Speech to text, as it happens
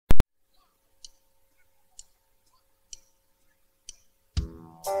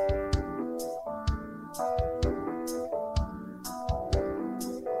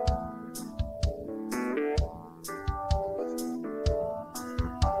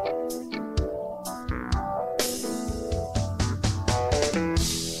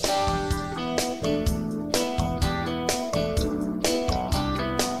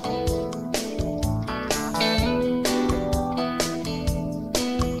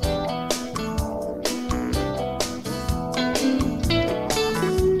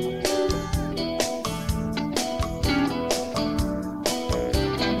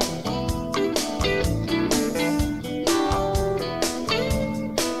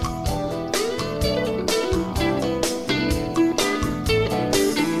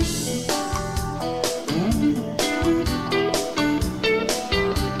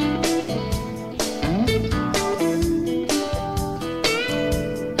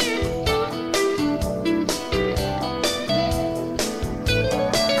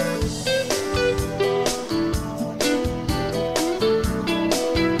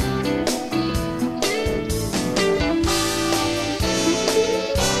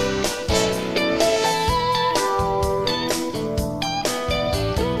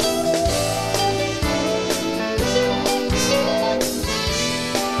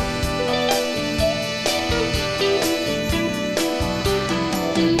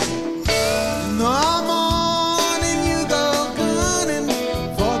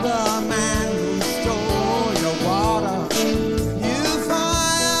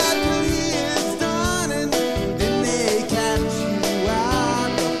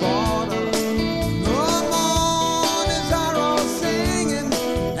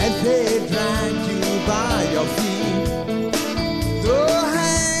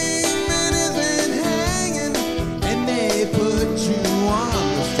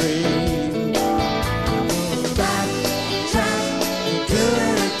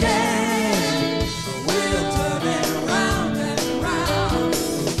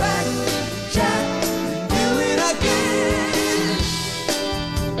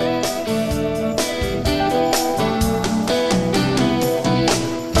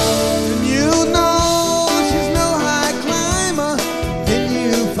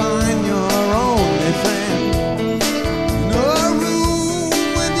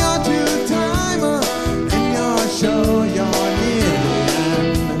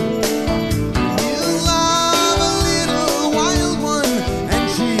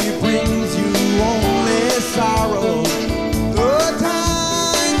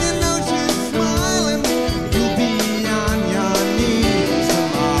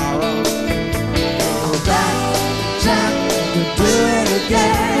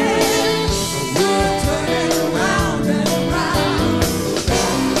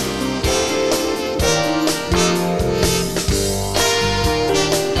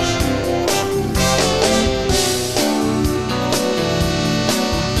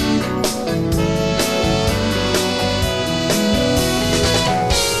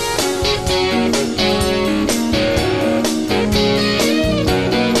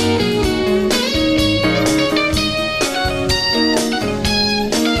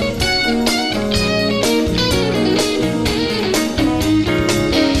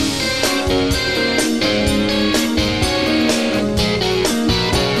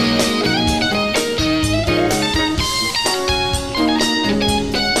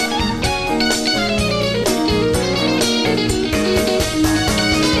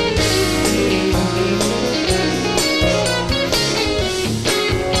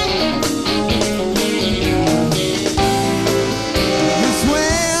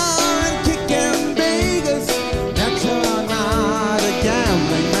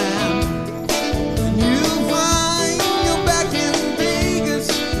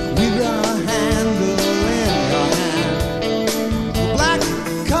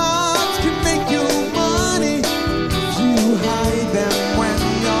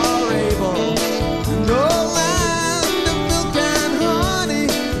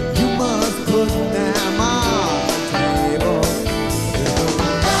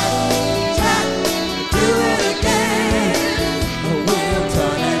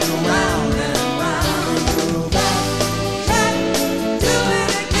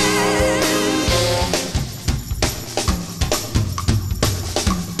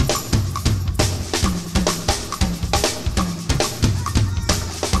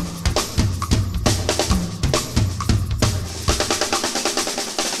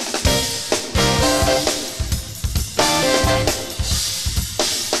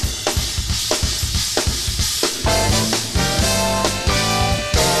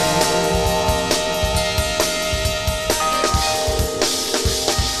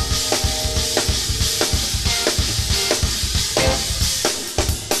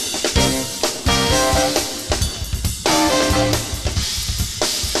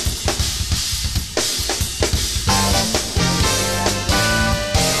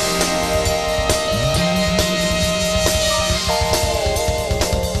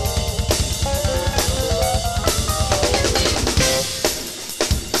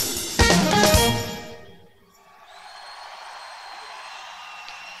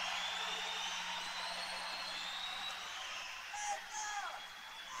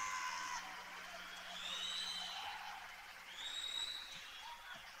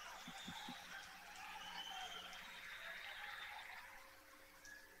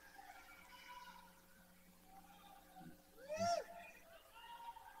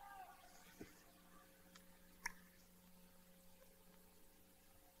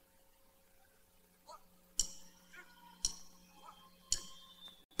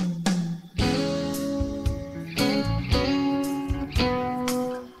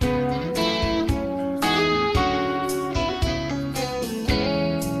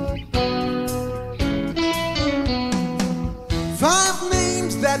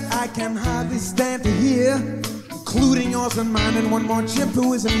can hardly stand to hear, including yours and mine and one more chimp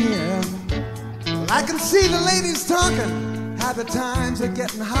who isn't here. Well, I can see the ladies talking, how the times are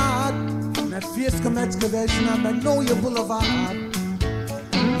getting hard, and that fierce excavation on Magnolia Boulevard.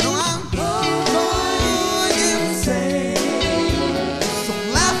 No, I'm going insane, so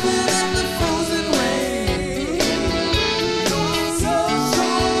laughing at the frozen rain. No, I'm so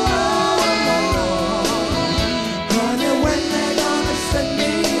alone, honey, when they're gonna send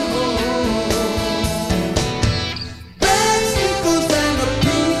me home. Bad sneakers and a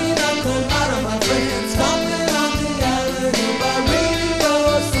pina colada, my friend, stomping on the avenue by Radio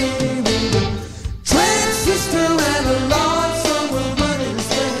City with a transistor and a large sum of money to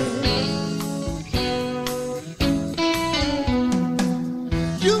spend.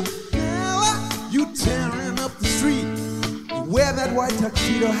 You tearing up the street, you wear that white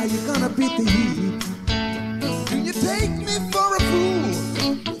tuxedo, how you gonna beat the heat? Do you take me for a fool?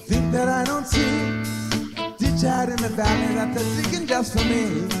 You think that I don't see a ditch out in the valley that they're digging just for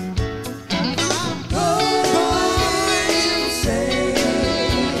me? I'm going insane,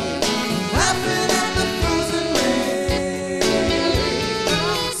 laughing at the frozen rain.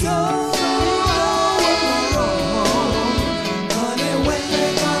 I'm so alone, honey, when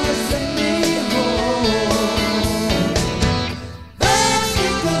they're gonna send me home. Bad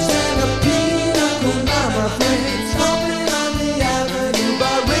sneakers and a pina colada, my friend, stomping on the avenue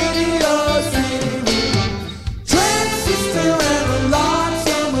by Radio City with a transistor and a large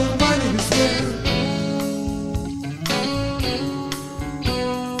sum of money to spend.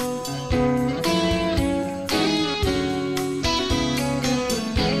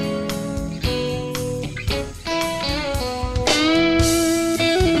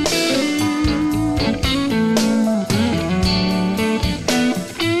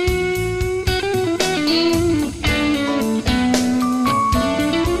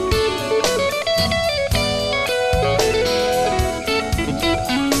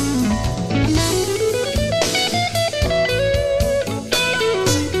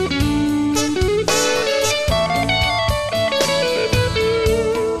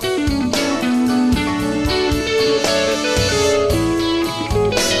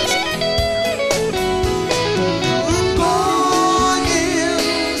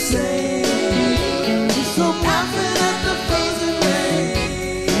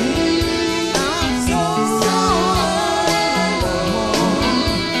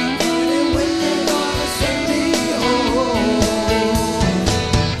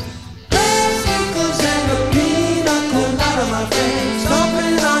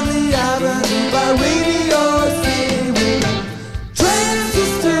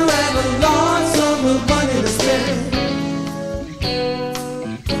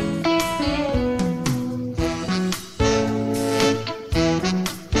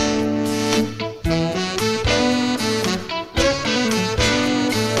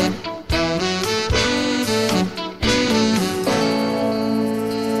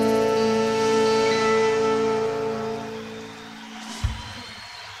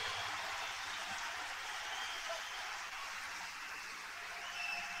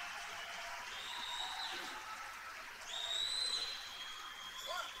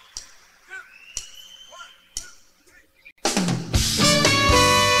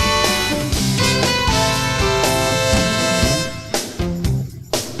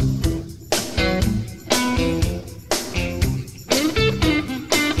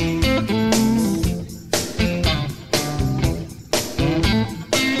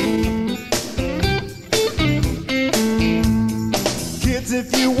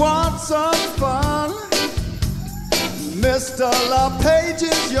 If you want some fun, Mr. LaPage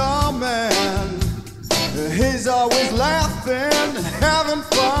is your man. He's always laughing and having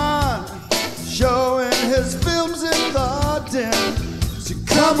fun, showing his films in the den. So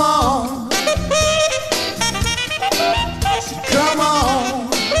come on, so come on.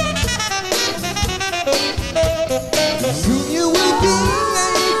 Soon you will be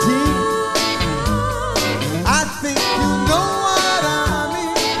 18. I think you know what I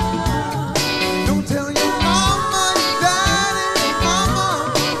mean. Don't tell your mama, daddy, mama.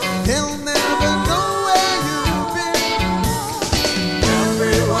 They'll never know where you've been.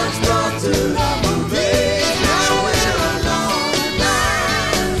 Everyone's gone to the movies. Now we're alone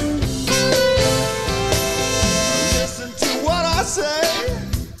tonight. Listen to what I say.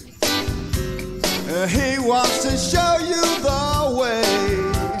 He wants to show you the way,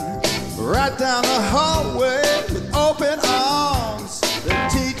 right down the hallway with open arms. They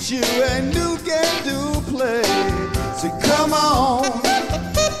teach you a new game to play. So come on,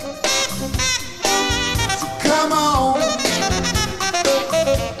 so come on.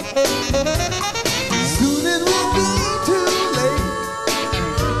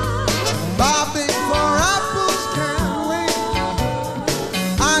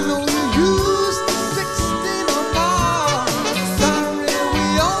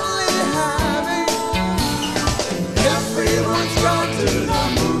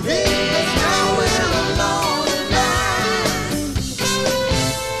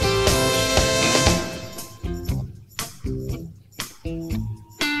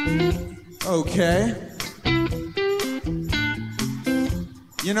 Okay.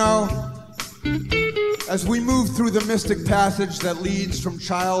 You know, as we move through the mystic passage that leads from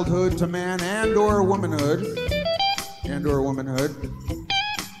childhood to man and/or womanhood,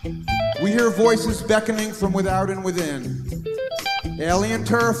 we hear voices beckoning from without and within, alien,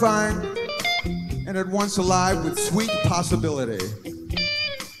 terrifying, and at once alive with sweet possibility.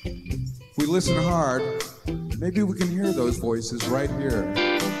 If we listen hard, maybe we can hear those voices right here,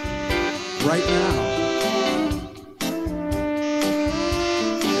 right now.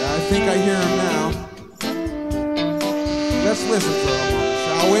 Yeah, I think I hear them now. Let's listen for a moment,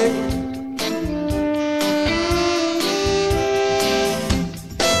 shall we?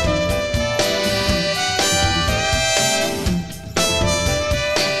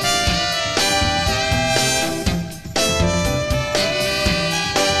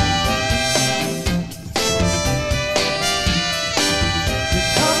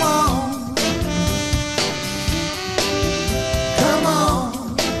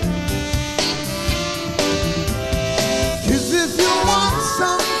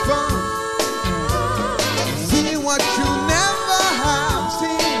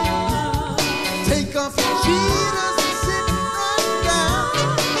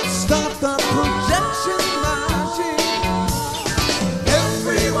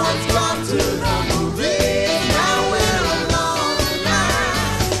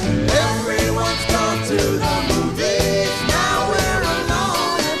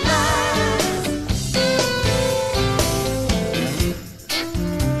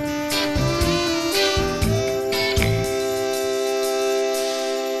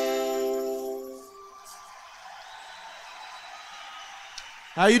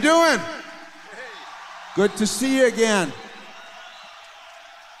 How you doing? Good to see you again.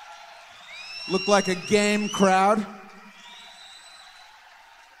 Look like a game crowd.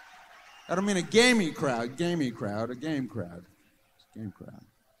 I don't mean a gamey crowd, a game crowd. Game crowd.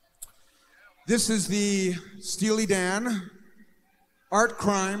 This is the Steely Dan Art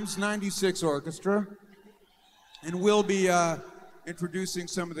Crimes 96 Orchestra, and we'll be introducing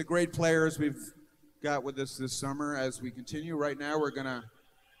some of the great players we've got with us this summer as we continue. Right now we're gonna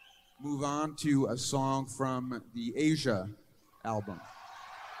move on to a song from the Asia album.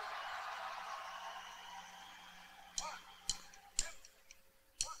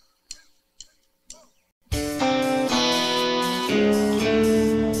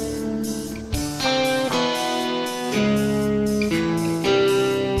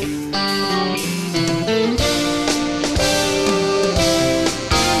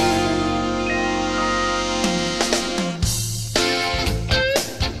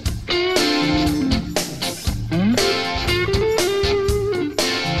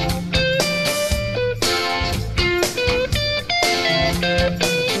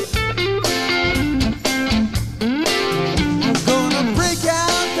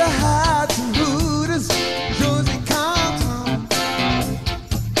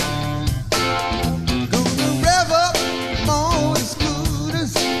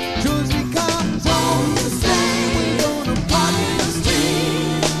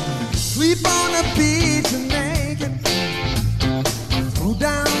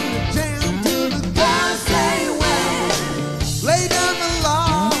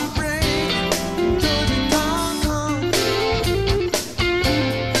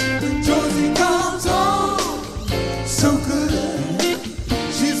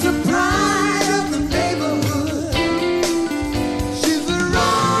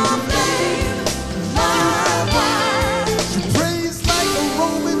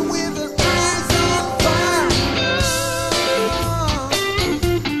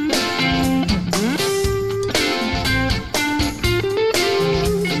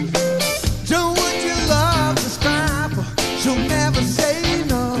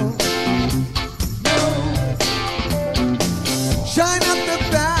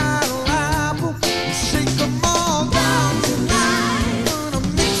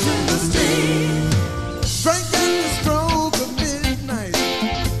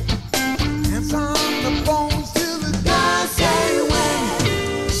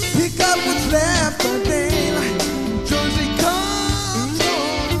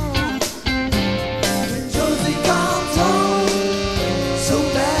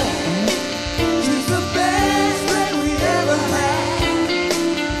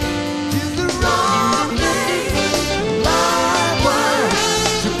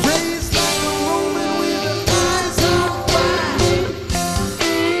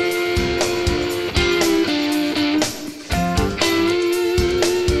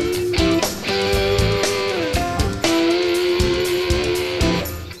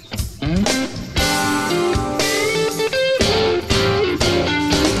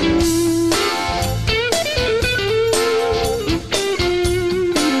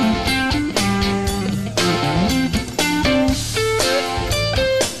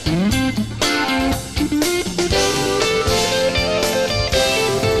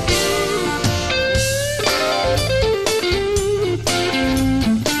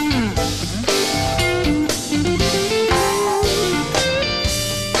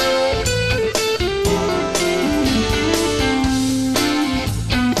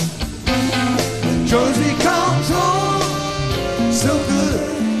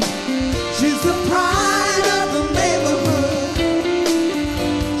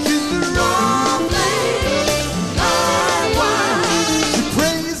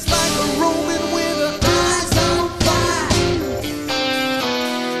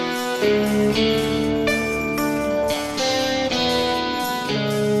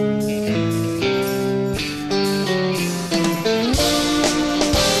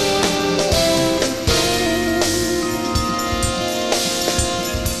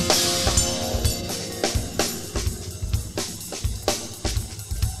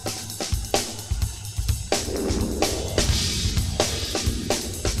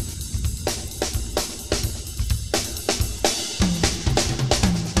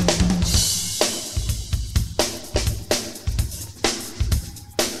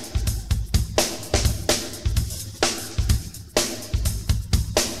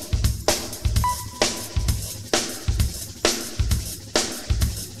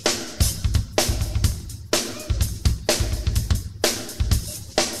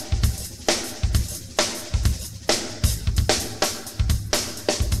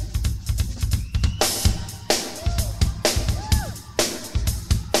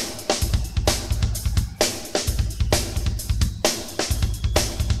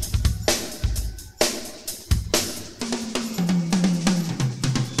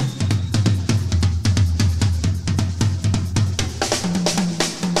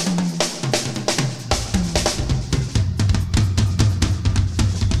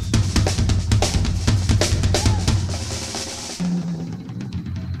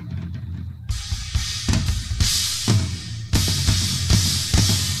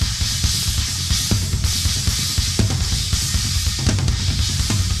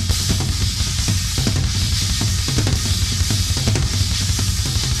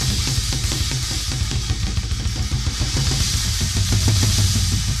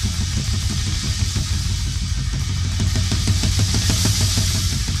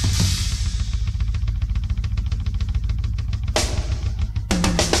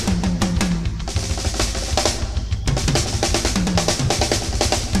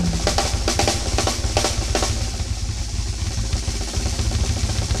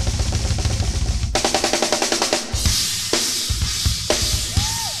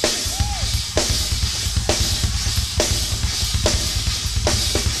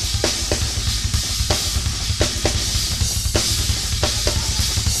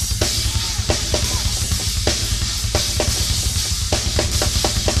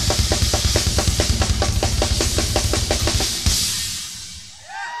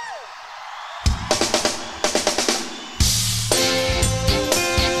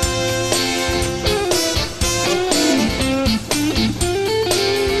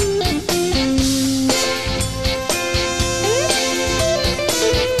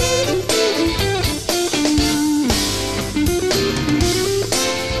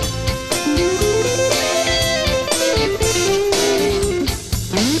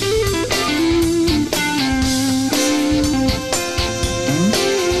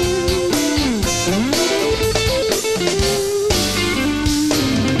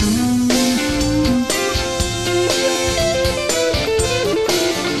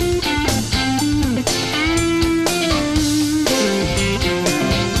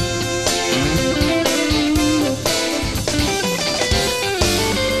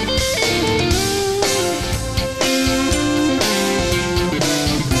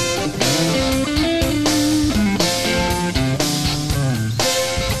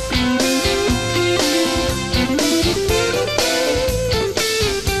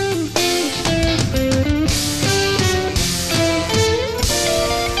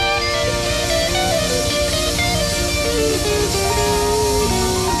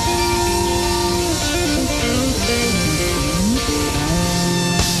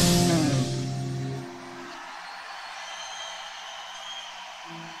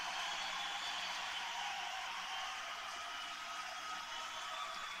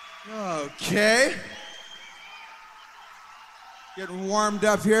 Okay. Getting warmed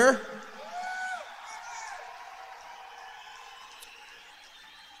up here.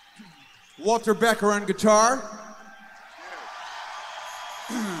 Walter Becker on guitar.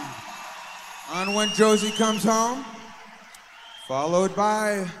 On When Josie Comes Home. Followed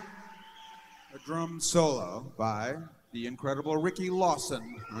by a drum solo by the incredible Rikki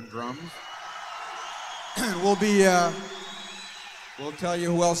Lawson on drums. We'll tell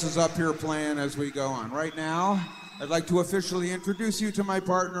you who else is up here playing as we go on. Right now, I'd like to officially introduce you to my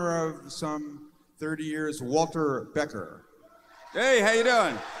partner of some 30 years, Walter Becker. Hey, how you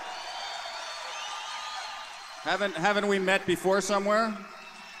doing? Haven't we met before somewhere?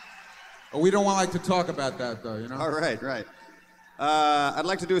 Oh, we don't like to talk about that, though, you know? All right, right. I'd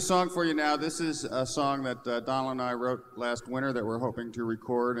like to do a song for you now. This is a song that Donald and I wrote last winter that we're hoping to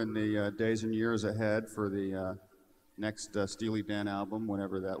record in the days and years ahead for the next Steely Dan album,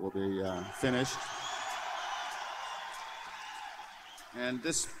 whenever that will be finished. And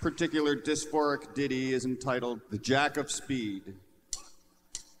this particular dysphoric ditty is entitled The Jack of Speed.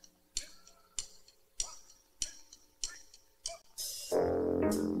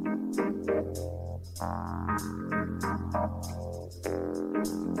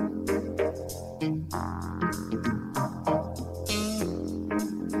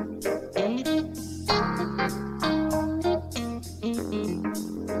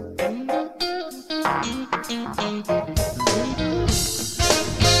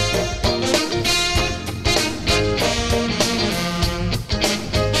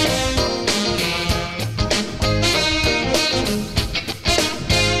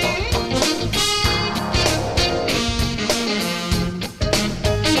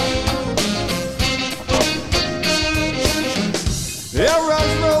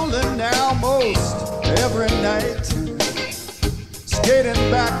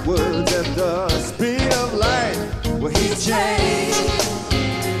 Backwards at the speed of light. Well, he's changed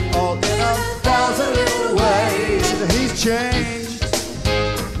all in 1,000 little ways. He's changed.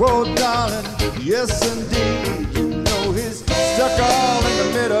 Whoa, darling, yes indeed. You know he's stuck all in the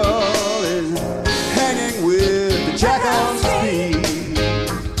middle, is hanging with the jack on speed.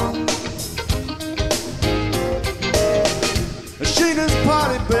 Sheena's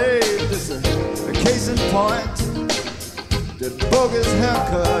party, babe, this is a case in point. That bogus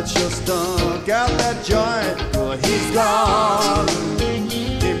haircut just stunk out that joint. Well, he's gone.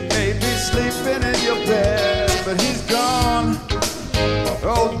 He may be sleeping in your bed, but he's gone.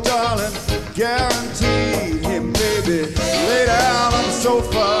 Oh, darling, guaranteed. He may be laid out on the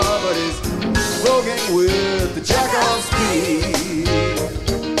sofa, but he's voguing with the jack on speed.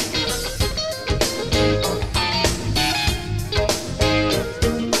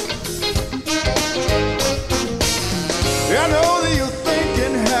 I know that you're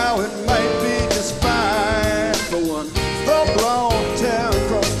thinking how it might be just fine for one full-blown tear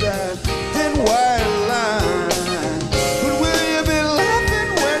across that thin white line. But will you be laughing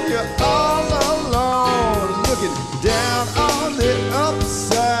when you're all alone, looking down on the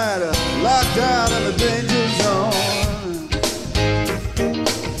upside, locked out in the danger zone?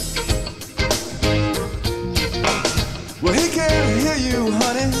 Well, he can't hear you,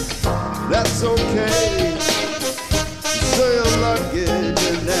 honey, that's okay. So your luggage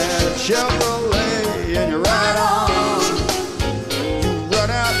in that Chevrolet and you're right on. You run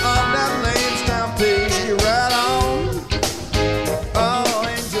out on that lane stampede, you're right on. Oh,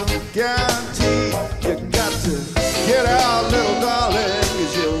 angel, guaranteed you got to get out, little darling,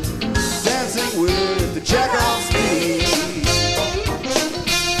 'cause you're dancing with the jack on speed.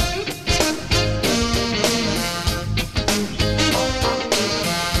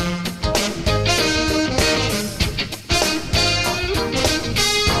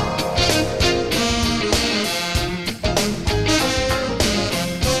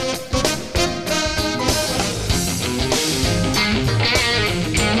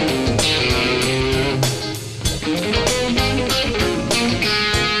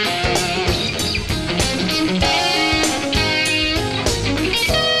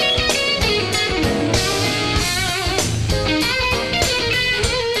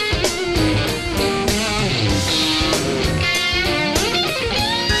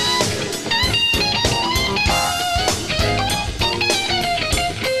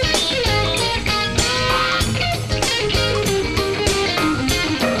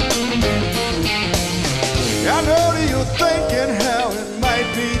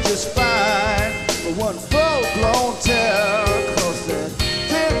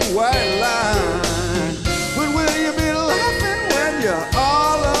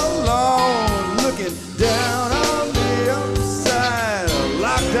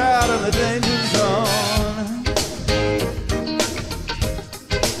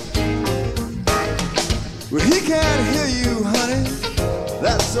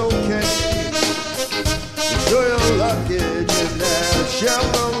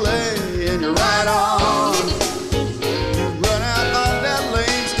 Chevrolet and you're right on. You run out on that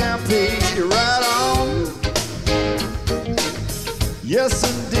lane stampede, you're right on. Yes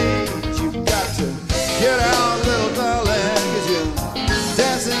indeed, you've got to get out, little darling, 'cause you're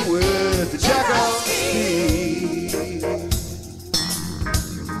dancing with the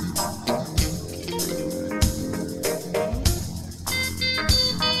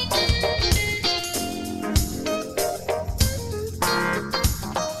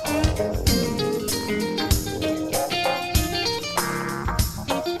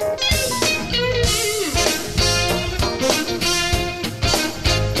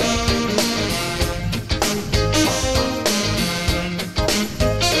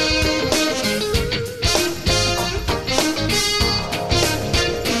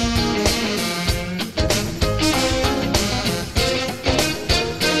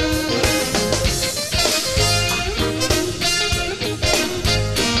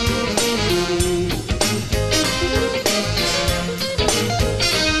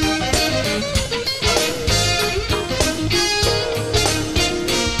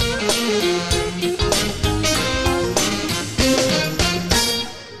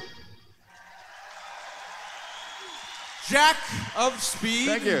Jack of Speed.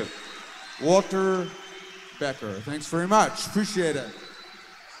 Thank you. Walter Becker. Thanks very much. Appreciate it.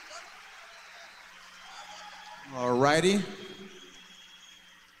 All righty. I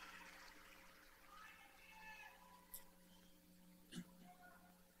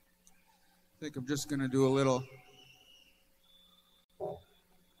think I'm just going to do a little.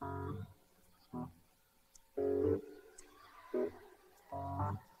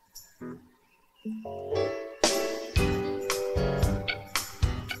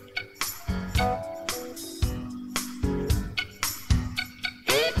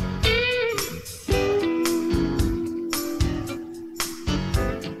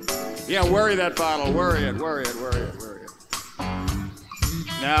 Yeah, worry that bottle. Worry it, worry it, worry it, worry it.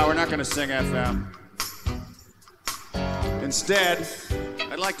 No, we're not going to sing FM. Instead,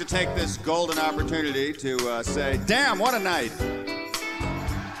 I'd like to take this golden opportunity to say, damn, what a night.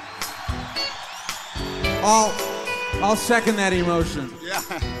 I'll second that emotion. Yeah,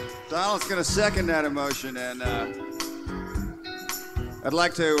 Donald's going to second that emotion, and I'd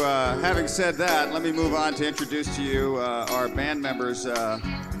like to, having said that, let me move on to introduce to you our band members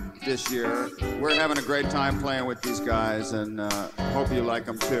this year. We're having a great time playing with these guys, and hope you like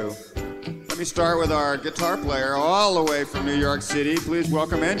them too. Let me start with our guitar player all the way from New York City. Please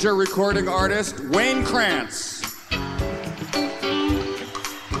welcome I.G.Y recording artist Wayne Krantz.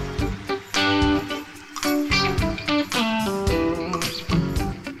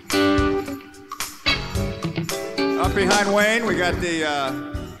 Up behind Wayne, we got the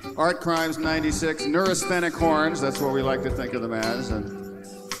Art Crimes 96 neurasthenic horns. That's what we like to think of them as. And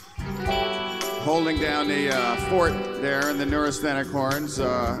holding down the fort there in the neurasthenic horns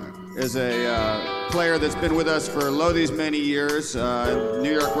is a player that's been with us for these many years.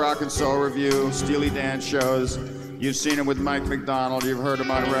 New York Rock and Soul Review, Steely Dan shows. You've seen him with Mike McDonald. You've heard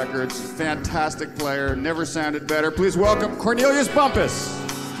him on records. Fantastic player. Never sounded better. Please welcome Cornelius Bumpus.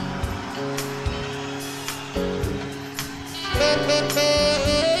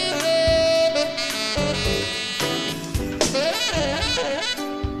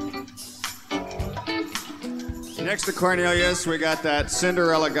 Next to Cornelius, we got that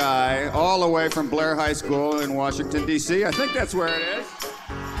Cinderella guy all the way from Blair High School in Washington, D.C. I think that's where it is.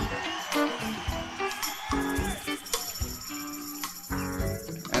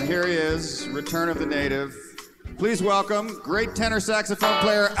 And here he is, Return of the Native. Please welcome great tenor saxophone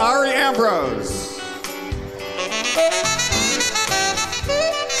player Ari Ambrose.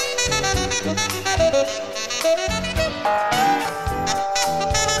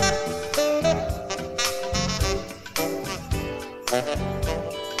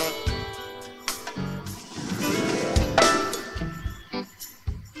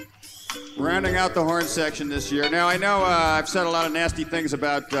 Rounding out the horn section this year. Now, I know I've said a lot of nasty things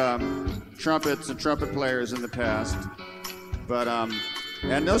about trumpets and trumpet players in the past, but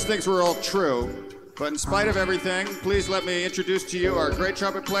and those things were all true. But in spite of everything, please let me introduce to you our great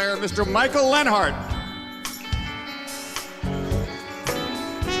trumpet player, Mr. Michael Leonhart.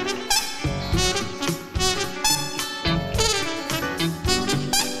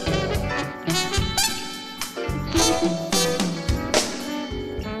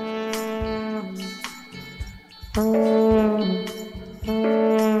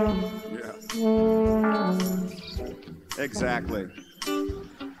 Exactly.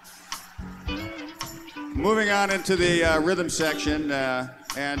 Moving on into the rhythm section,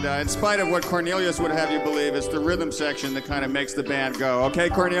 and in spite of what Cornelius would have you believe, it's the rhythm section that kind of makes the band go. Okay,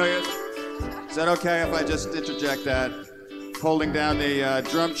 Cornelius? Is that okay if I just interject that? Holding down the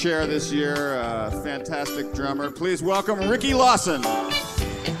drum chair this year, fantastic drummer. Please welcome Rikki Lawson.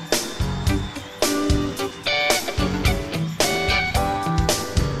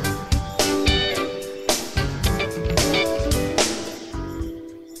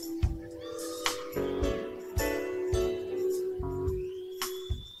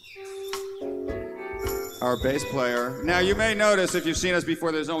 Our bass player. Now, you may notice, if you've seen us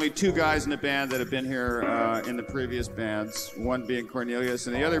before, there's only two guys in the band that have been here in the previous bands, one being Cornelius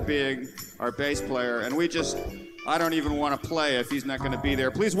and the other being our bass player, and I don't even want to play if he's not going to be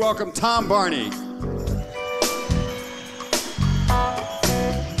there. Please welcome Tom Barney.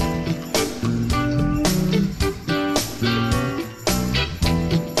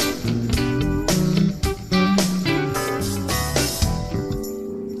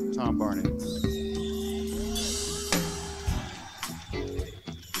 Tom Barney.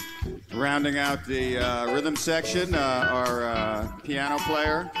 Rounding out the rhythm section, our piano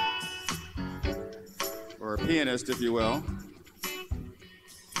player, or pianist, if you will.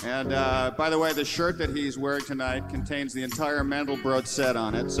 And by the way, the shirt that he's wearing tonight contains the entire Mandelbrot set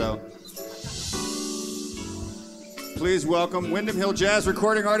on it, so please welcome Windham Hill Jazz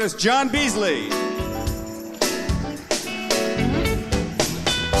recording artist John Beasley.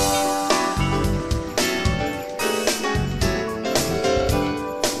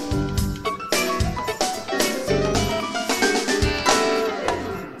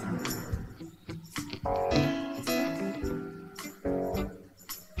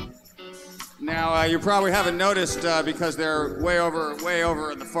 Now, you probably haven't noticed because they're way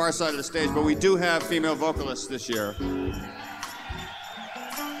over on the far side of the stage, but we do have female vocalists this year.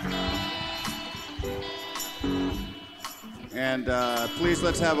 And please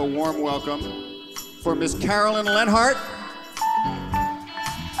let's have a warm welcome for Miss Carolyn Leonhart.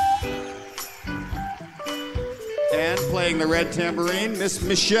 And playing the red tambourine, Miss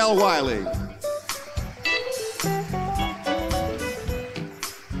Michelle Wiley.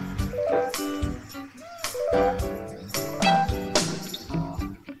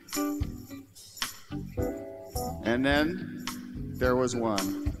 And then there was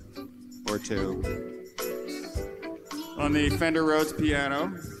one or two. On the Fender Rhodes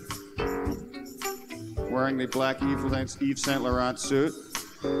piano, wearing the black Yves Saint Laurent suit.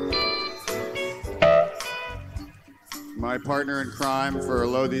 My partner in crime for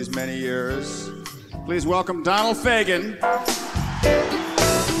lo these many years. Please welcome Donald Fagen.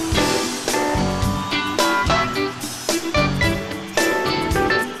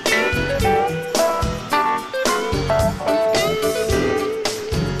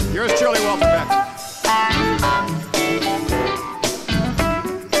 Yours truly, welcome back.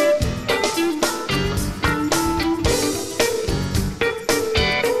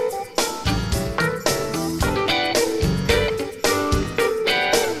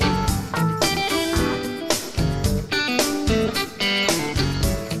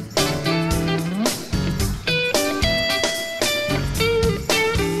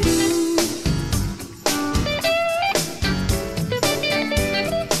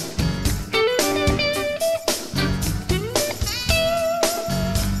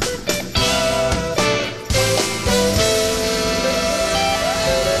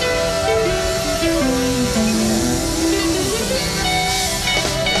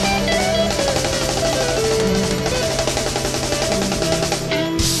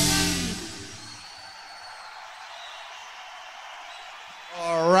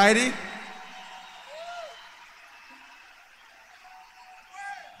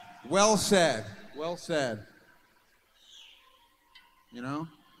 Well said. Well said. You know?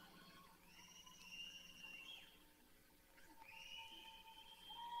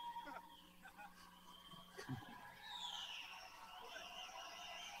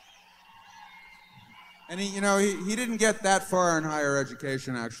 And he didn't get that far in higher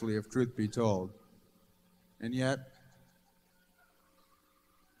education, actually, if truth be told. And yet,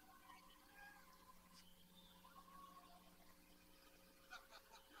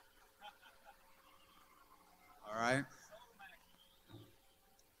 all right.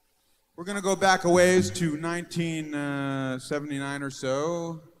 We're going to go back a ways to 1979 or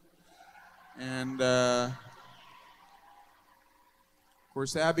so. And, of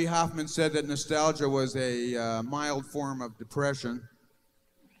course, Abby Hoffman said that nostalgia was a mild form of depression.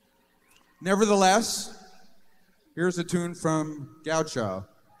 Nevertheless, here's a tune from Gaucho.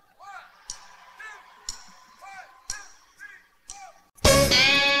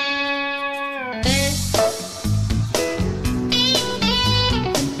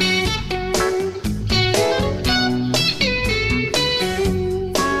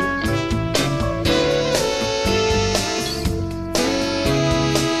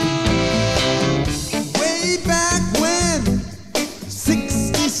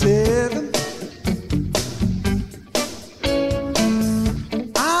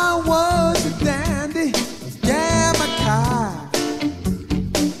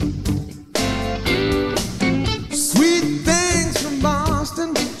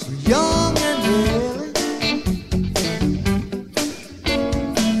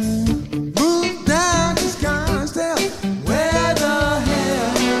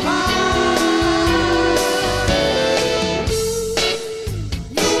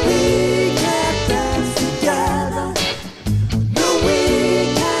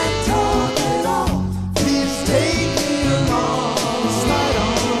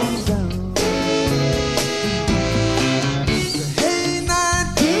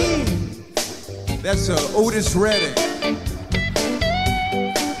 Otis Redding.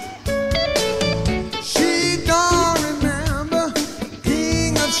 She don't remember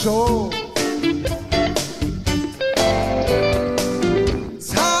King of Soul.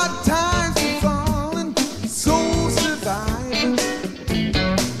 It's hard times for falling, soul surviving.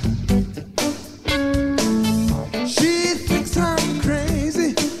 She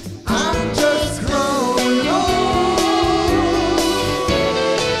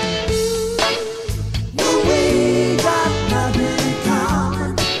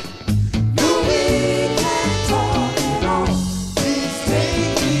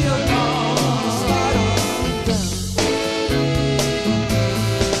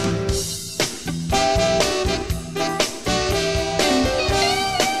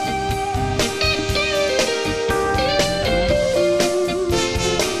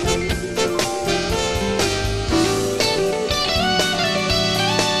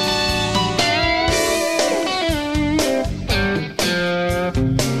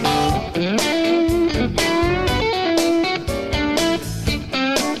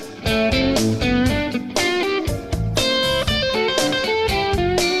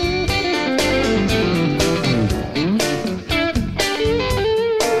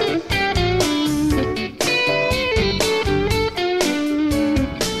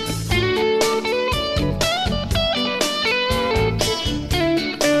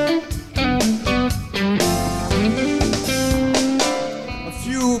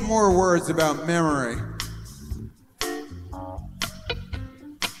few more words about memory.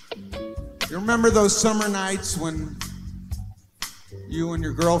 You remember those summer nights when you and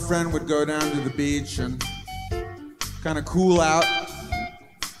your girlfriend would go down to the beach and kind of cool out?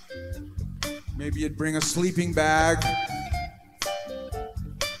 Maybe you'd bring a sleeping bag.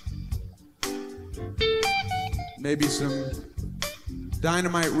 Maybe some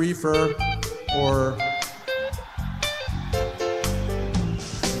dynamite reefer or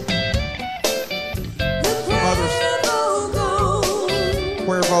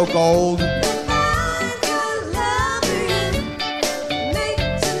Cuervo Gold.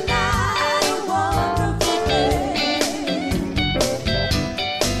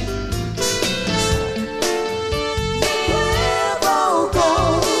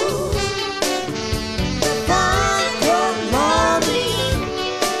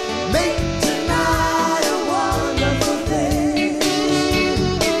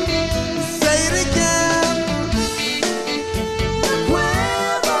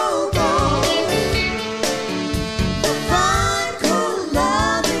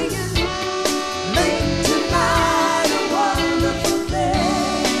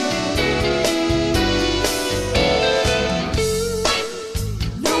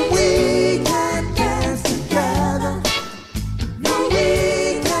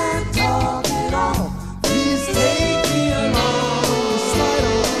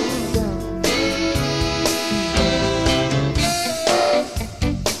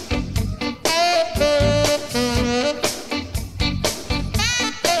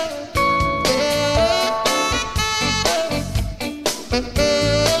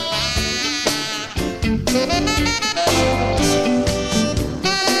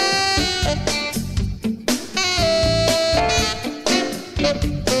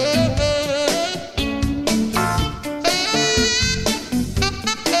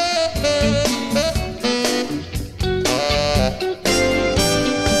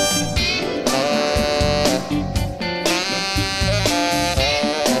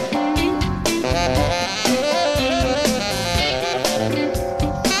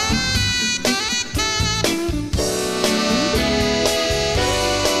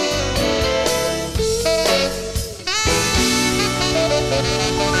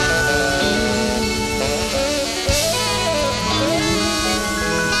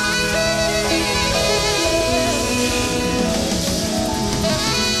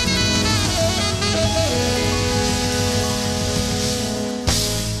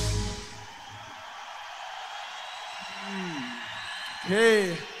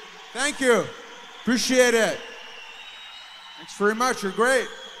 Okay, thank you. Appreciate it. Thanks very much, you're great.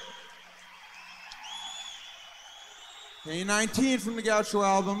 K19 from the Gaucho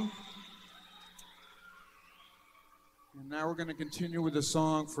album. And now we're going to continue with a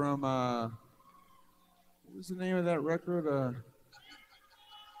song from, what was the name of that record?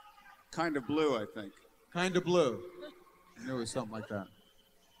 Kind of Blue, I think. Kind of Blue. I knew it was something like that.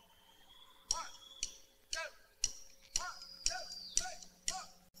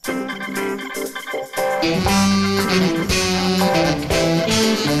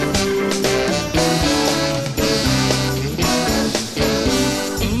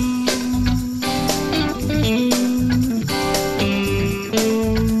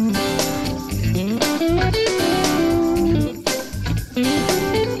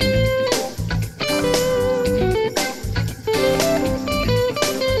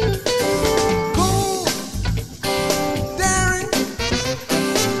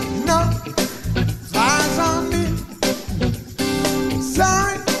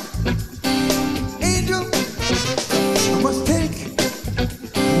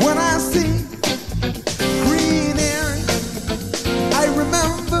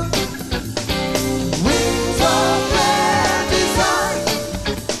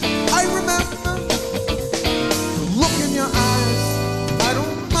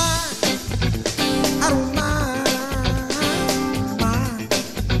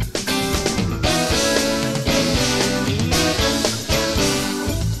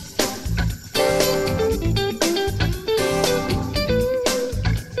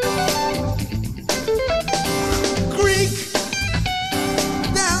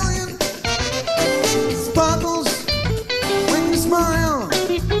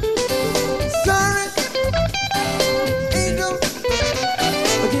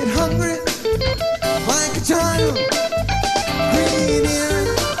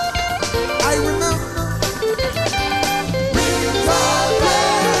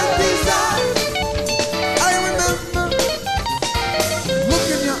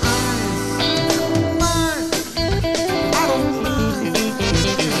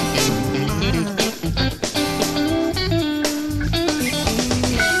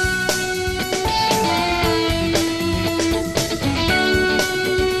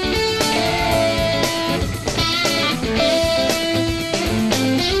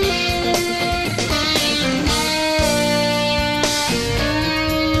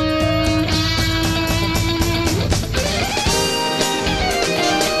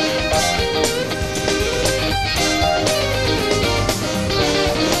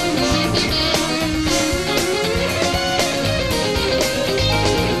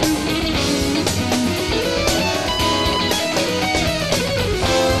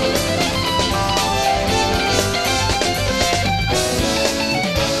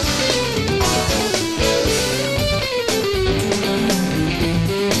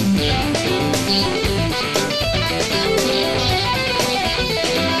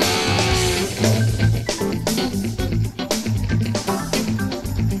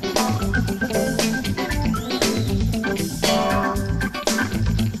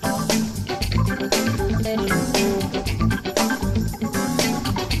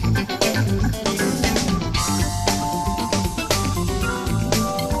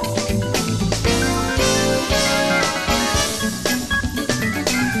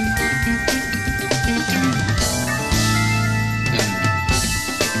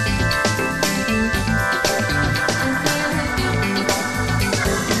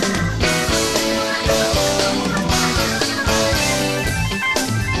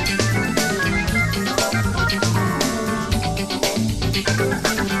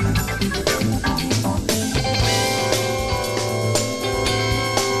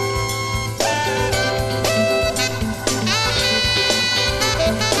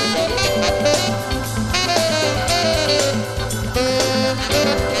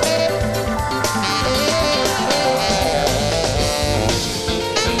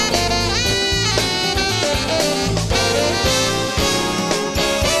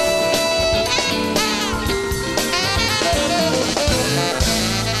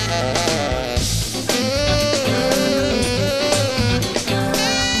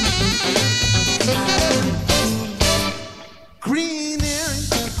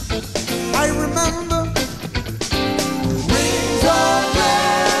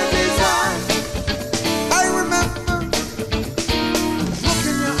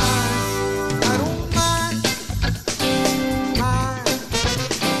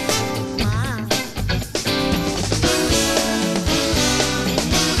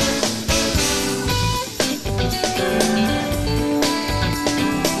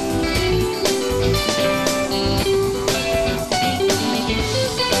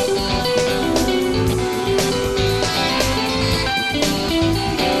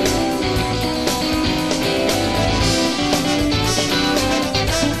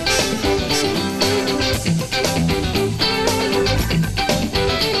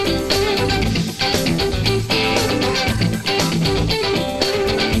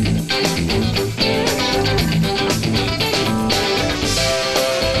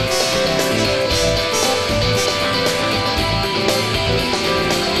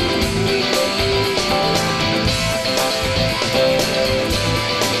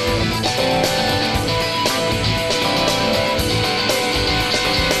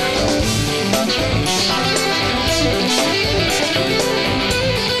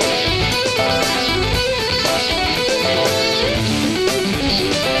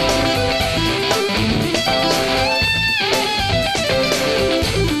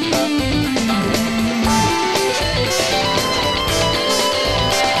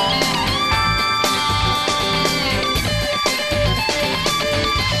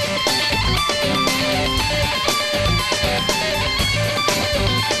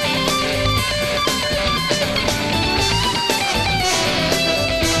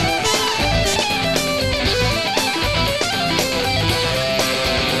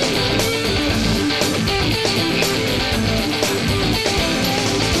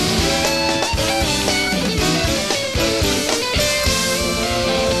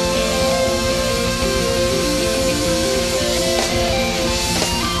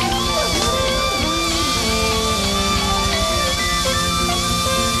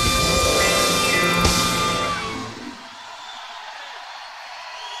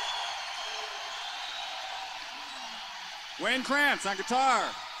 Wayne Krantz on guitar.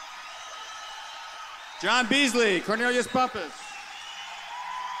 John Beasley, Cornelius Bumpus.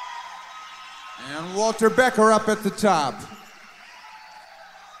 And Walter Becker up at the top.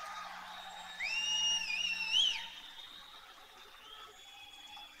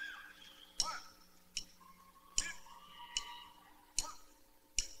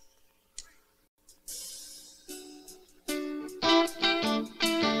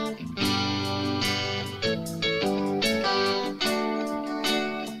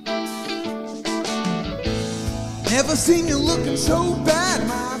 Never seen you looking so bad,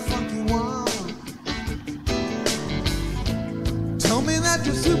 my funky one. Tell me that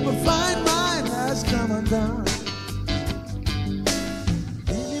your superfine mind has come undone.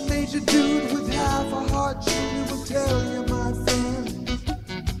 Any major dude with half a heart surely will tell you, my friend.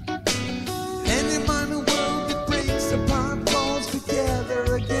 Any minor world that breaks apart falls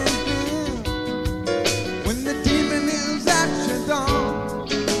together again. When the demon is at your door,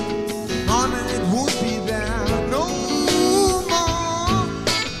 on it won't be there no more.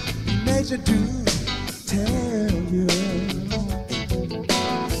 Major dude, tell you.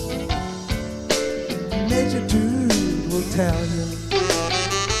 Major dude will tell you.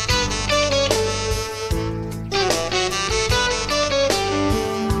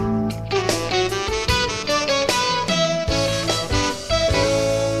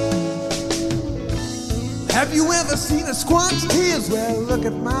 Have you ever seen a squanch tears? Well, look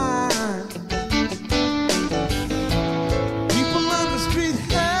at mine. People on the street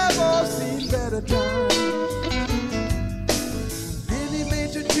have all seen better times. Any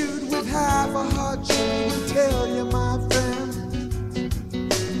major dude with half a heart will tell you, my friend.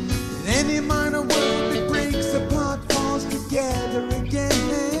 That any minor word that breaks apart falls together again.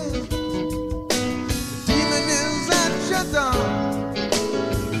 The demon is at your door,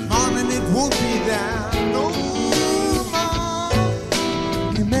 morning it won't be there no more.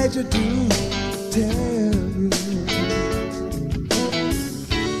 Your major dude tell you.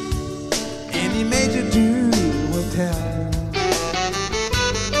 Any major dude will tell you.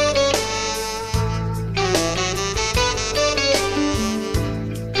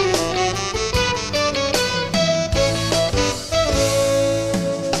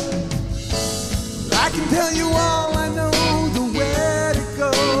 I can tell you all I know, the where to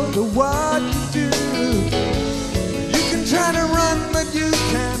go, the what to do. You can try to run, but you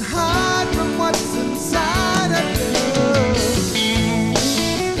can't hide from what's inside of you.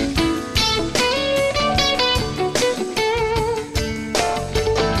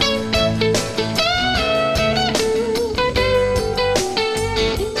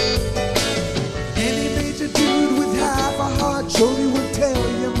 Any major dude with half a heart surely will tell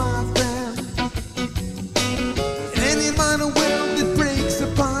you, my friend. And any minor world that breaks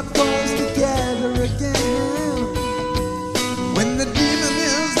apart falls together again. When the demon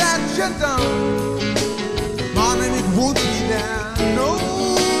is at your door, morning it won't be there no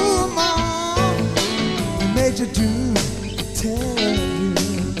more. The major dude tell you.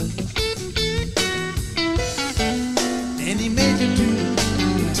 Any major dude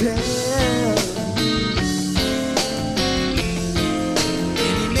tell you.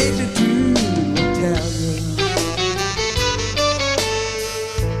 Any major dude will tell you.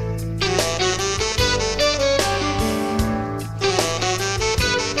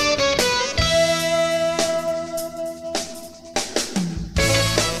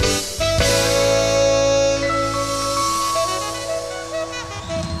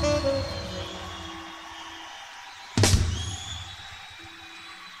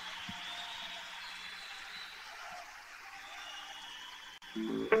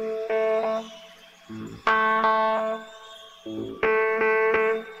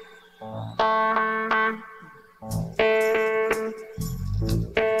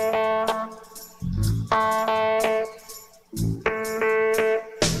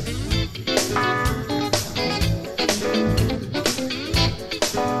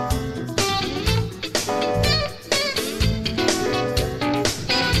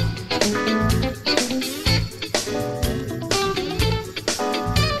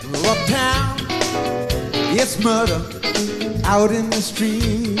 Uptown, it's murder out in the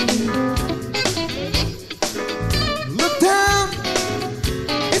street. Look down,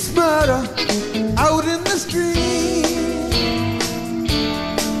 it's murder out in the street.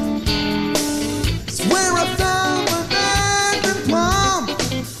 It's where I found my diamond plum.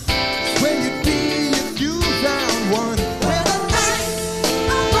 It's where you'd be if you found one. Where the night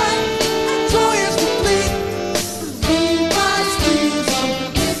is bright and joy is complete. Leave my streets on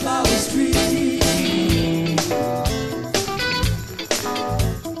the flower street.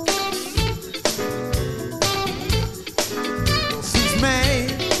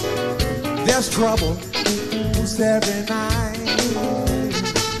 trouble most every night.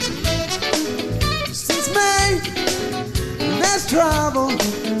 Since May, there's trouble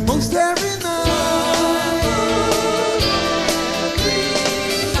most every night.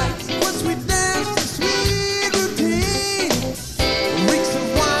 Once we dance the sweet routine, reeks of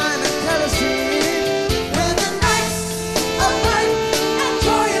wine and kerosene. When the nights are bright and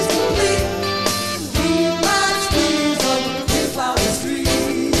joy is complete, we might squeeze up in Flower Street.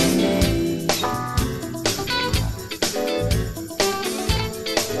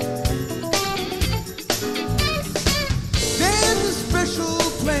 There's a special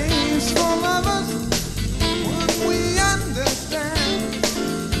place for lovers when we understand.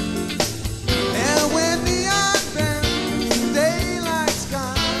 And when the art bends the daylight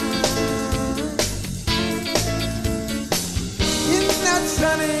sky, in that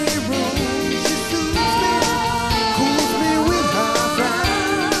sunny room, she soothes me, cools me with her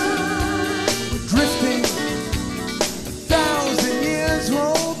frown. Drifting, 1,000 years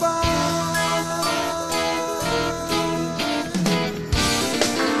roll by.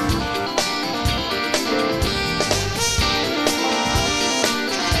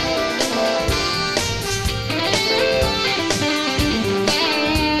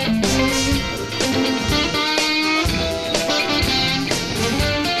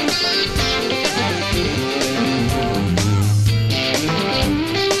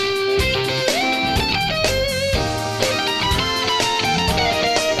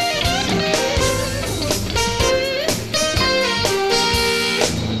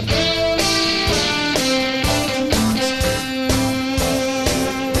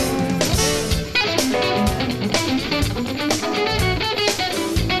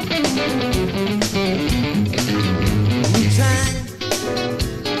 Wu-Tang,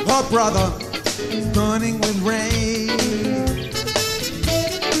 her brother, is burning with rage.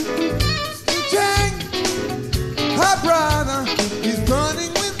 Wu-Tang, her brother, is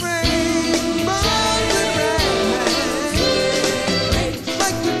burning with rage. Burning with rage.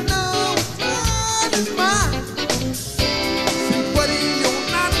 Like to know what is mine. Say, buddy, you're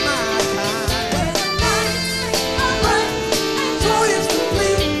not my kind. When the nights are bright and joy is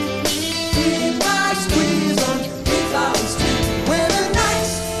complete, we might squeeze on Flower Street. When the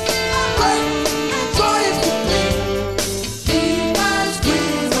nights are bright and joy is complete, we might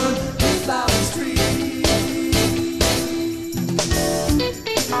squeeze on Flower Street.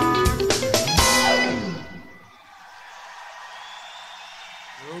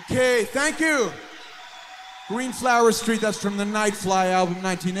 Okay, thank you. Green Flower Street, that's from the Nightfly album,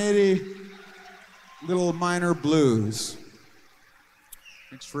 1980. Little Minor Blues.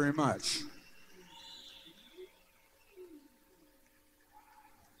 Thanks very much.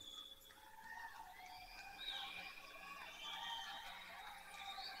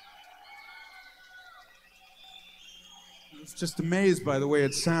 I was just amazed by the way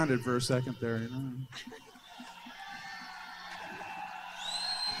it sounded for a second there, you know.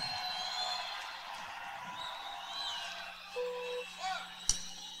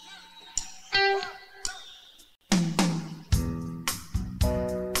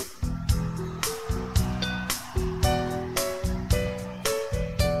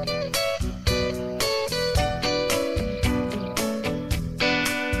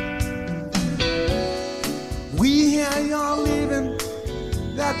 We hear you're leaving,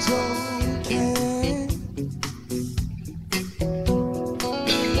 that's okay.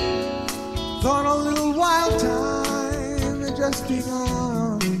 Thought a little wild time had just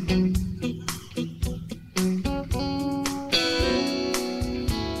begun.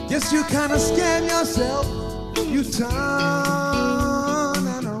 Guess you kinda scared yourself, you turn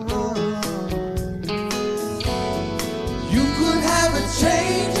and run. You could have a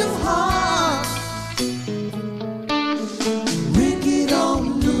change of heart. Rikki,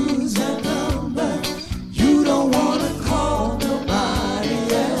 don't lose that number. You don't wanna call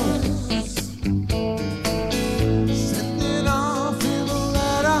nobody else. Send it off in a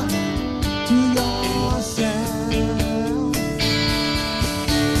letter to yourself.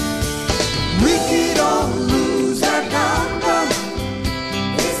 Rikki, don't lose that number.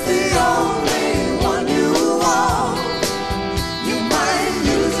 It's the only one you want. You might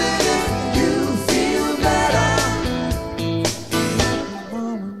use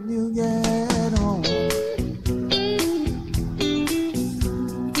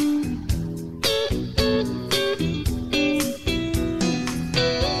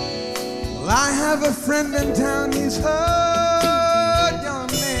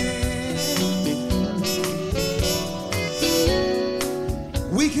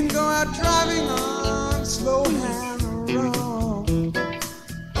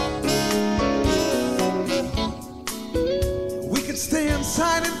stay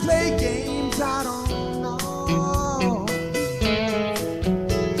inside and play games, I don't know.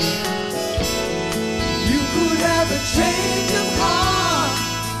 You could have a change of heart.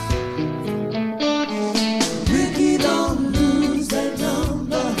 Rikki, don't lose that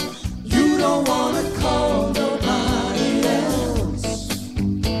number. You don't want to call nobody else.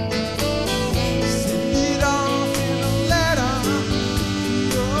 Send it off in a letter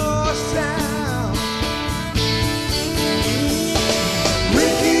yourself.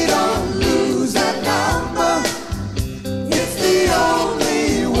 Rikki, don't lose that number. It's the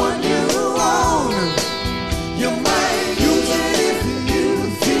only one you own. You might use it if you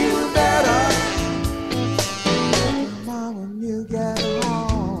feel better. Mom, when you get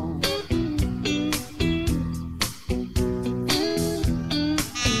home.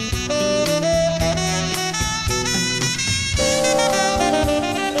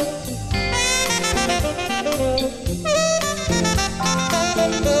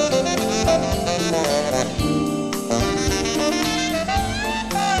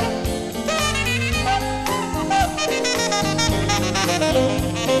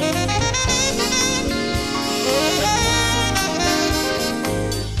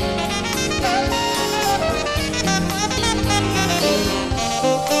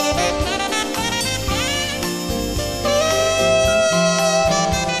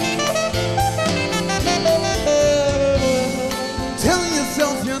 Tell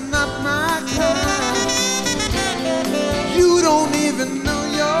yourself you're not my kind. You don't even know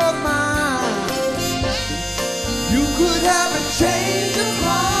your mind. You could have a change of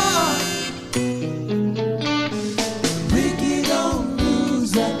heart. Rikki, don't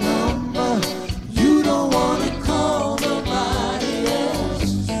lose that number. You don't want to call nobody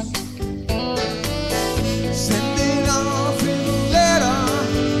else. Send it off in a letter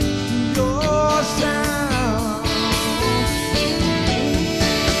yourself.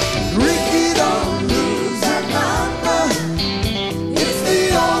 Rikki,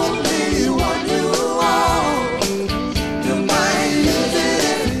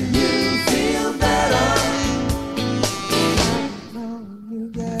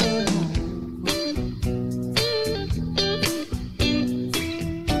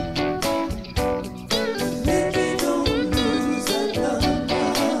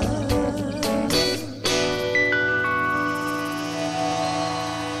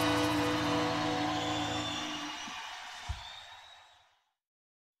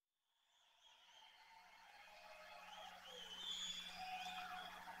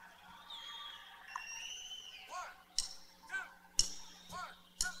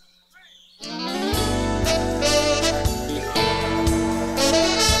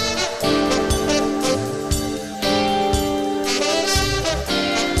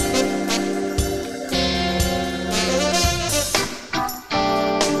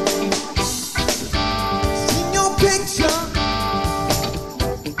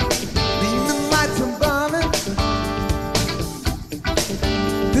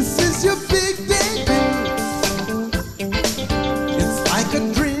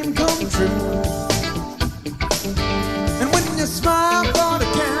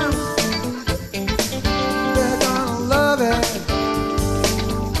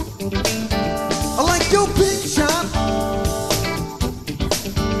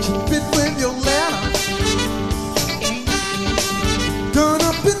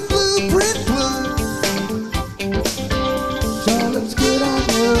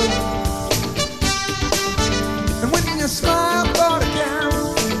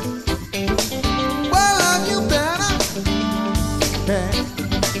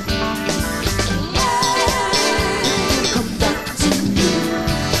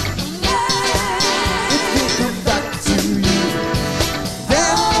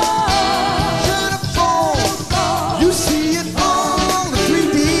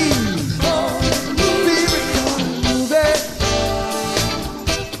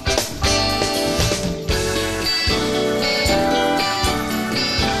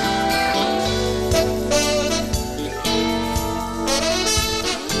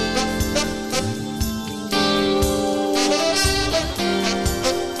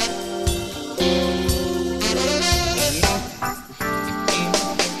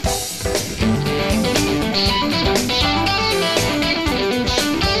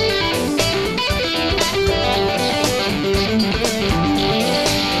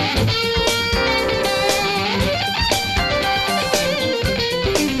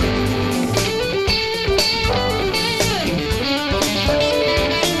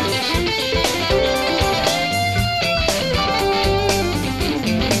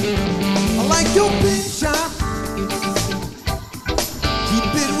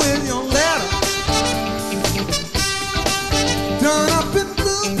 Keep it with your letter. Done up in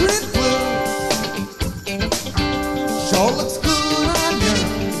blueprint blue. Sure looks good on you.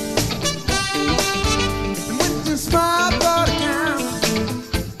 And when you smile for the count,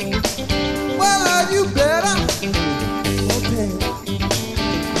 well, are you better? Okay. It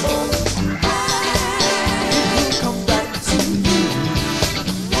will come back to you.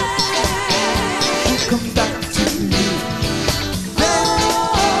 It will come back to you. Then,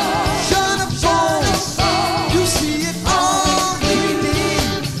 shine a phone. You see it all 3D.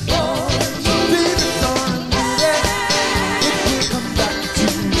 Baby, gonna do that. It will come back to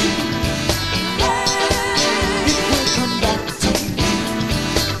you. It will come back to you.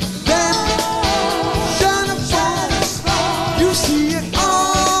 Then, shine a phone. You see it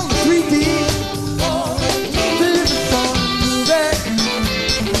all 3D. Baby, gonna do that.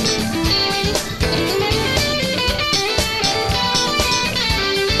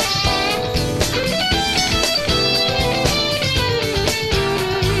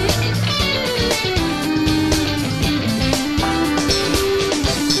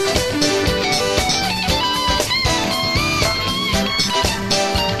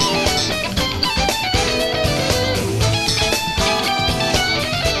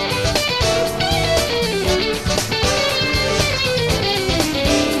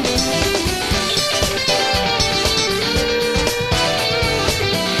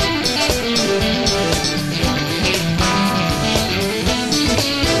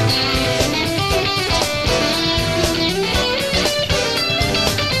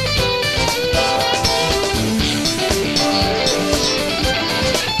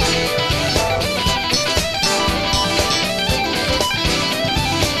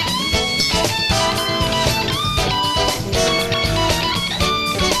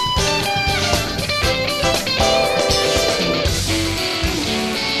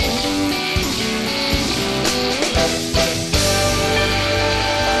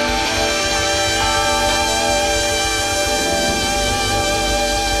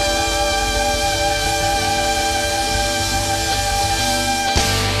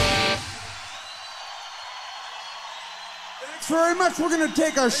 Thanks very much. We're going to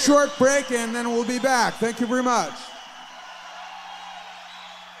take our short break and then we'll be back. Thank you very much.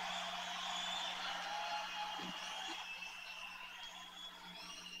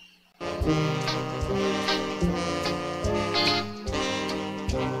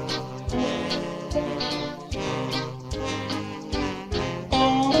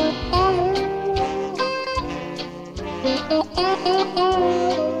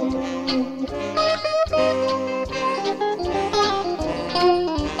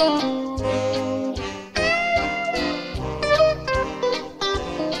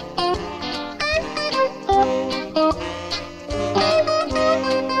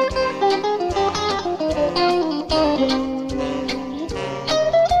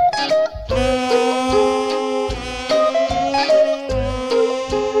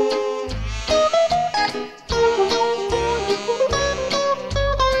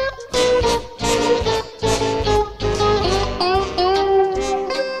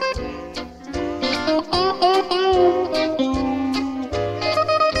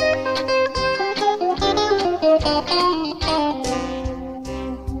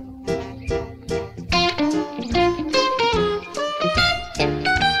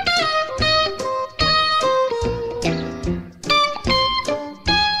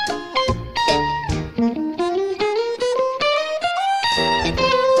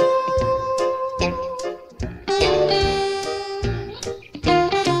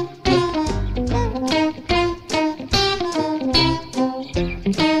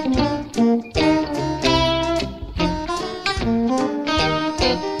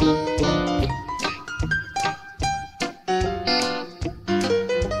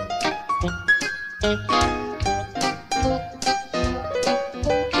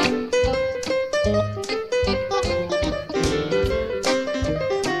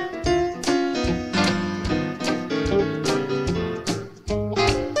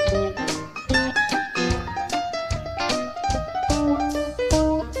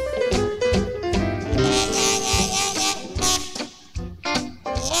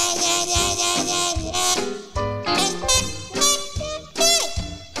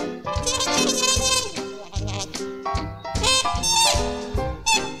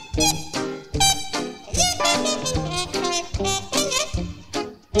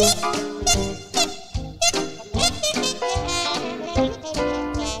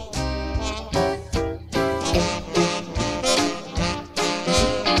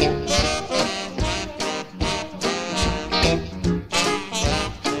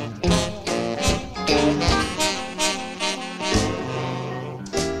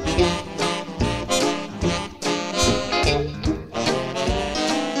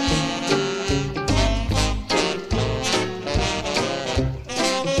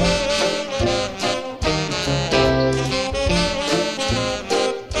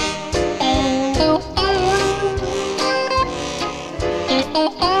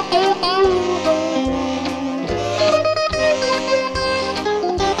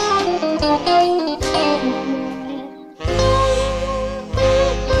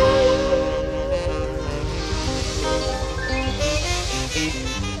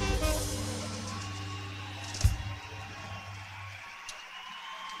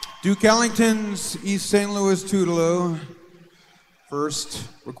 Duke Ellington's East St. Louis Toodle-Oo, first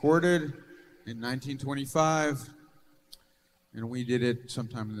recorded in 1925, and we did it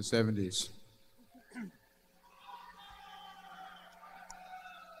sometime in the 70s.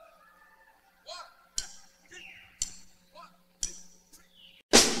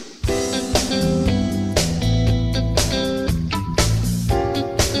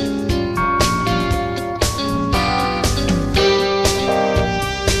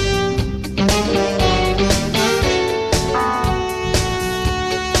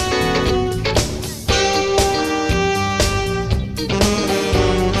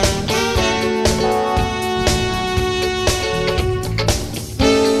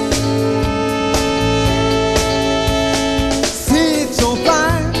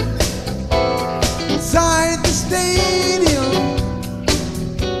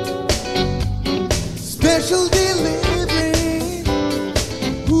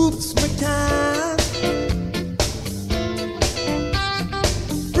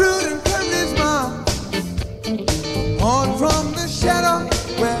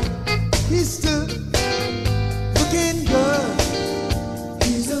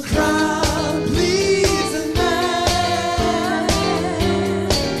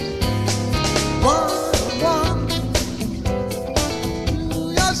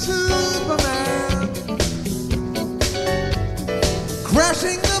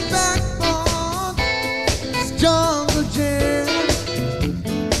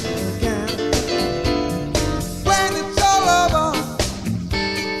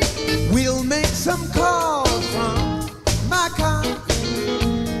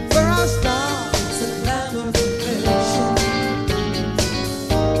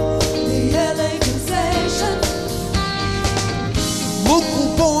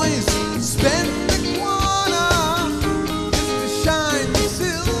 Spend the quarter just to shine the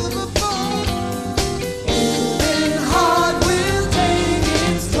silver.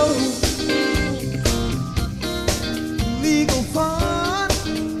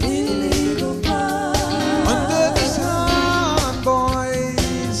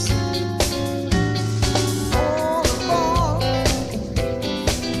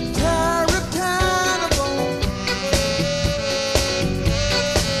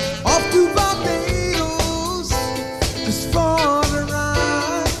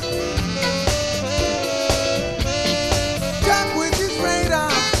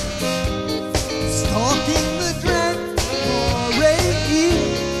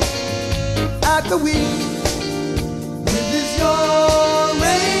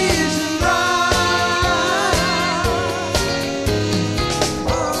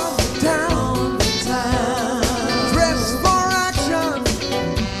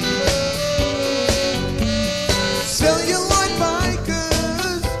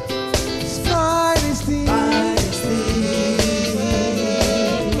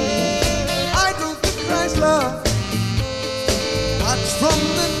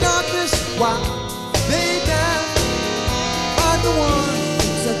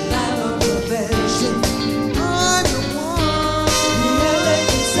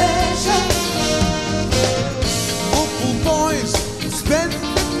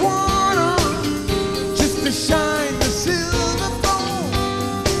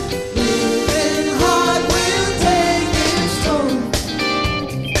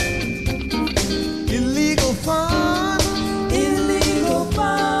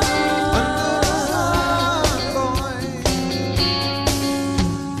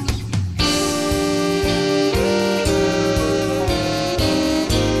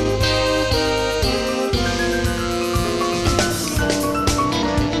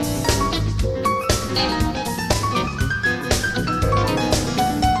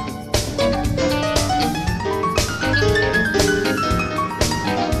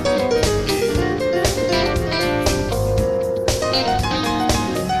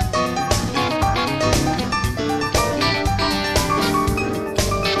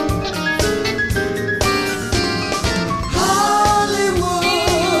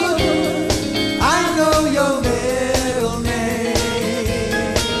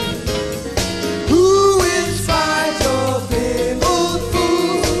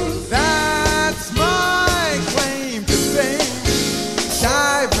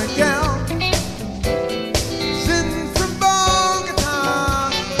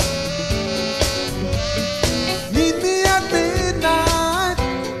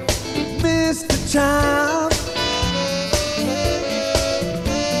 child.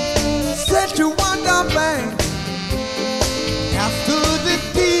 Said you want our bank after the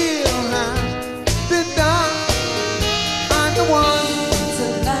deal has been done. I'm the one. It's a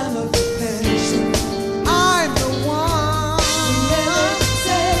Glamour Profession. I'm the one.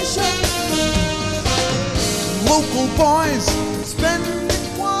 Local boys spending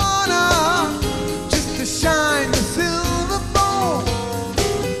water just to shine the silver bowl.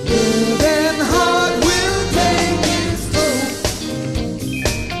 Then hard will take its toll.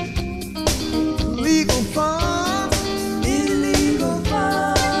 Legal funds, illegal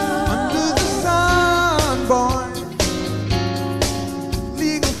funds, under the sun, boy.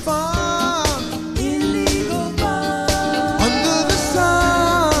 Legal funds, illegal funds, under the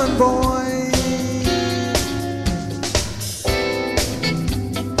sun, boy.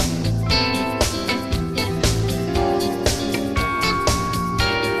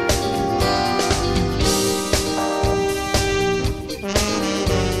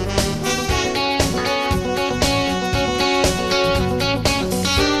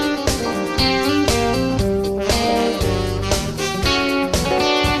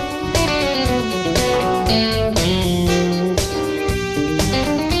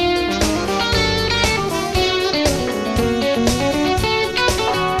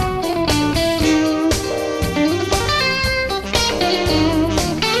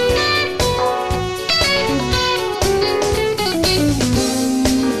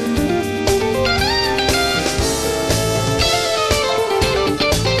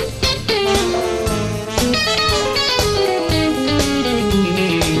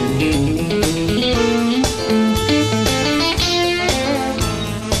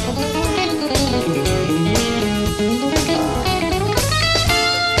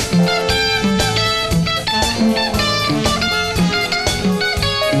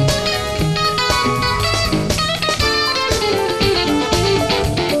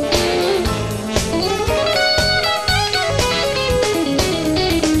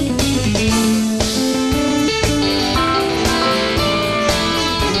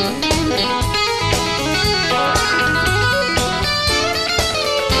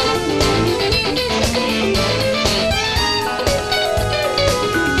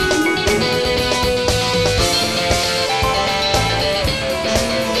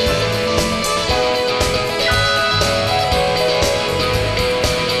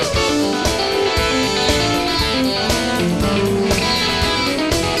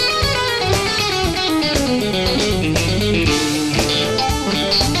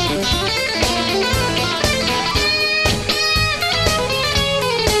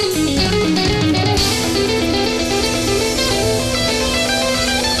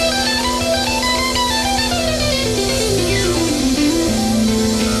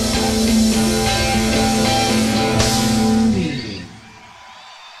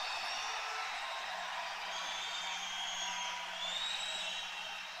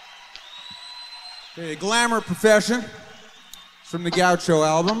 Okay, Glamour Profession. It's from the Gaucho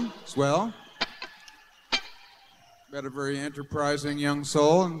album as well. Got a very enterprising young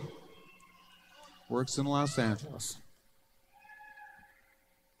soul and works in Los Angeles.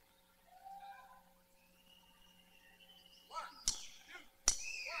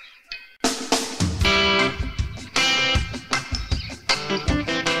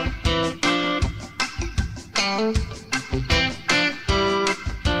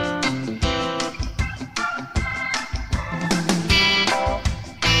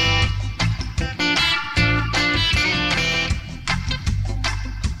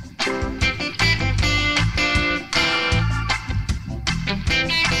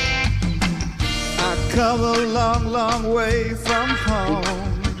 Come a long, long way from home.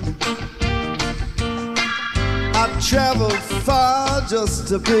 I've traveled far just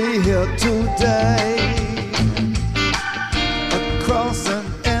to be here today. Across an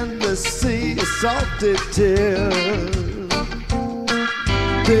endless sea of salty tears,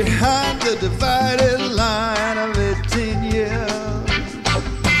 behind the divided line of 18 years.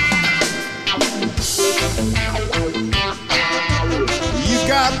 You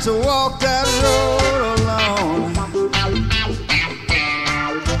got to walk that road alone.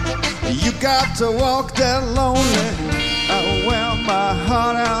 You got to walk that lonely. I wear my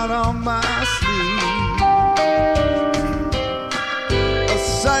heart out on my sleeve. A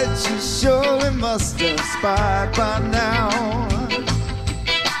sight you surely must have spied by now.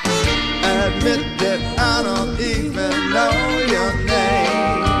 Admit that I don't even know your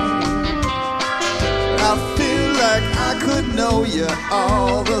name. I feel like I could know you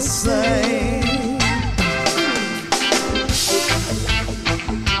all the same.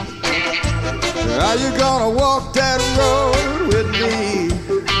 Are you gonna walk that road with me?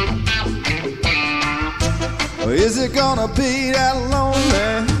 Or is it gonna be that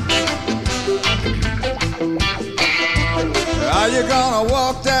lonely? Are you gonna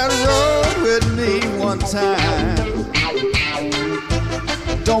walk that road with me one time?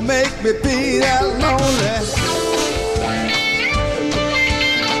 Don't make me be that lonely.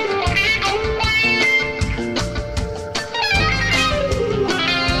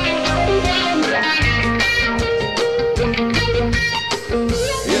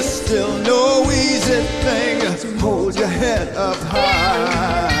 It's still no easy thing to hold your head up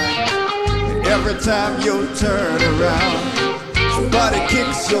high. Every time you turn around, somebody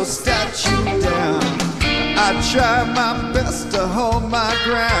kicks your statue down. I try my best to hold my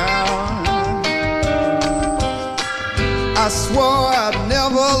ground. I swore I'd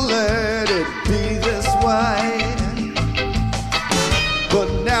never let it be this way, but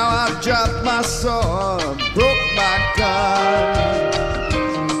now I've dropped my sword, broke my gun,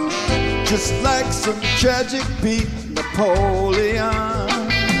 just like some tragic beat Napoleon.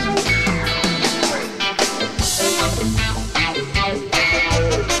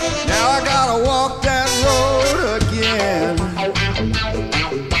 Now I gotta walk that road again.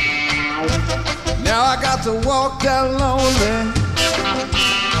 Now I got to walk that lonely.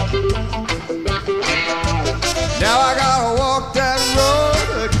 Now I gotta walk that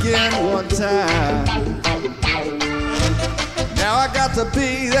road again one time. Now I got to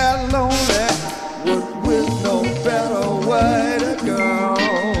be that lonely, but with no better way to go.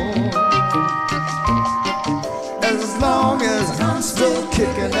 As long as I'm still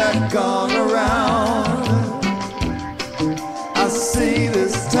kicking that gun around, I see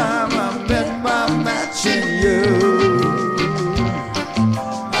this time I met my match in you.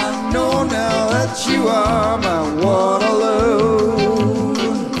 I know now that you are my Waterloo,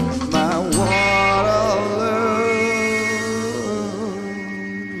 my Waterloo.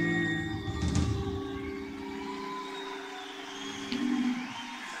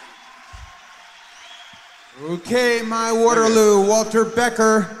 Okay, my Waterloo, Walter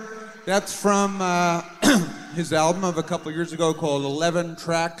Becker. That's from his album of a couple years ago called 11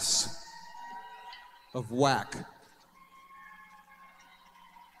 Tracks of Whack.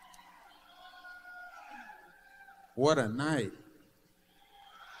 What a night.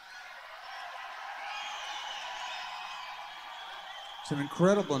 It's an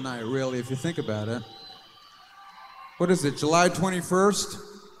incredible night, really, if you think about it. What is it, July 21st?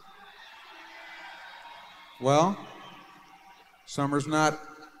 Well, summer's not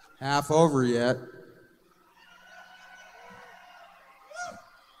half over yet.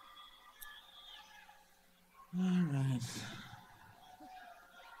 All right.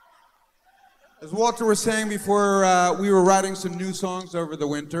 As Walter was saying before, we were writing some new songs over the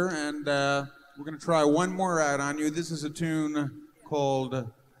winter, and we're going to try one more out on you. This is a tune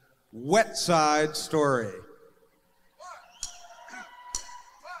called Wet Side Story.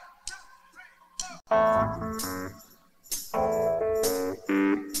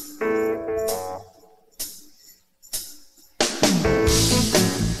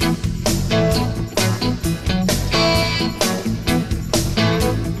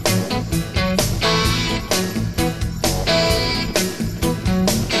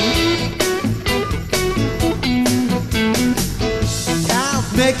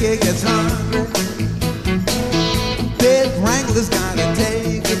 Mickey gets hungry. Big Wrangler's gotta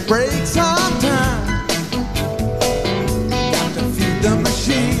take a break sometime. Got to feed the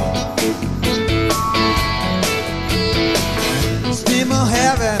machine. Steamer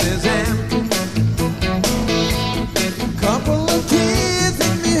heaven is empty. Couple of kids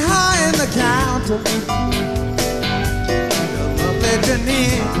and behind the counter. The lovely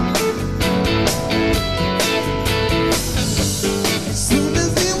Janine.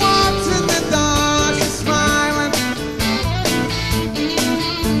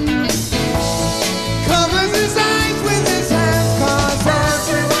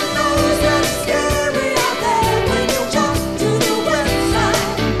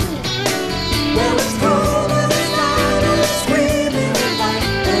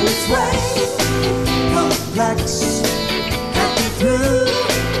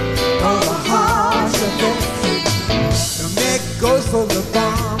 Goes for the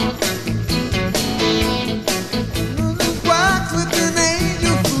bomb. Wax with an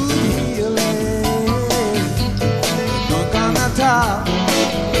angel food healing. Dunk on the top.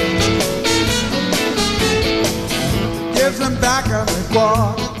 Gives them back on the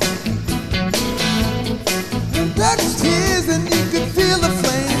quad. That's tears and you can feel the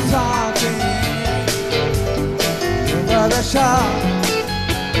flames talking. Over the shop.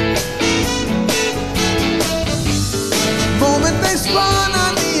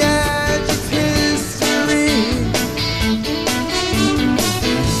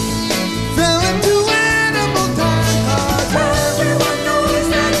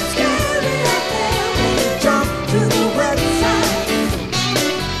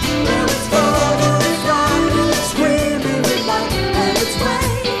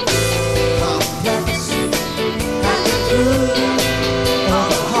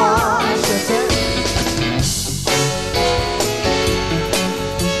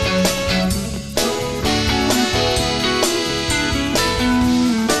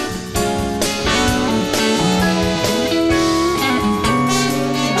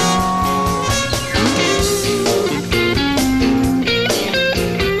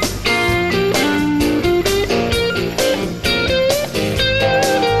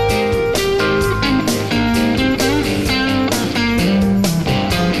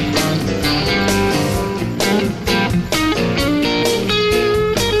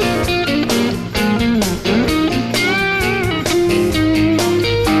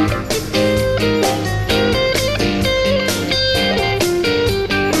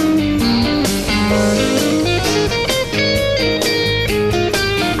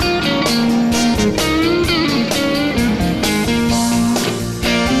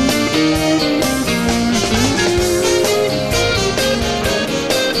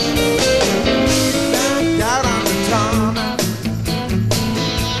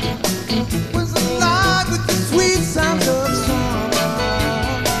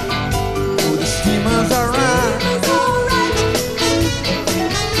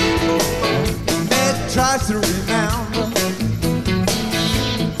 tries to remember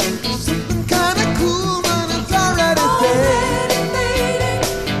something kind of cool, but it's already fading.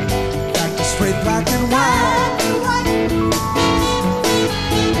 Back to straight black and white.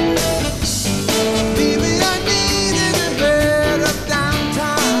 Maybe I needed a bit of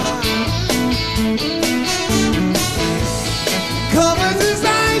downtime. Covers his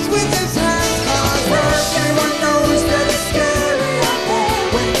eyes with his hands, 'cause everyone knows that it's scary out there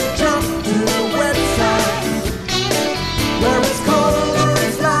when you jump to the wet side, where it's cold or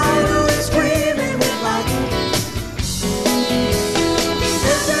it's light or it's screaming with lightning.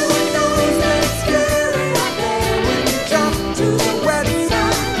 Everyone knows that it's scary out there when you jump to the wet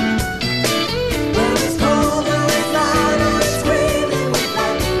side, where it's cold or it's light or it's screaming with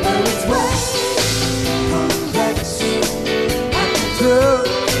lightning, where it's wet, convex, acting through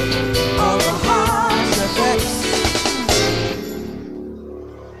all the harsh effects.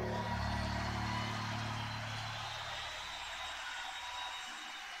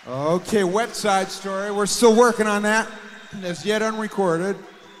 Okay, Wet Side Story. We're still working on that. It's yet unrecorded.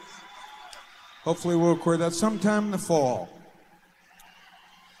 Hopefully we'll record that sometime in the fall.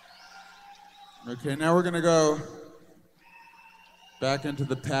 Okay, now we're gonna go back into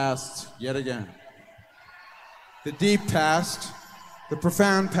the past yet again. The deep past, the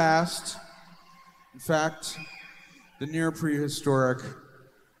profound past. In fact, the near prehistoric,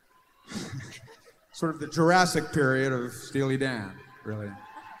 sort of the Jurassic period of Steely Dan, really.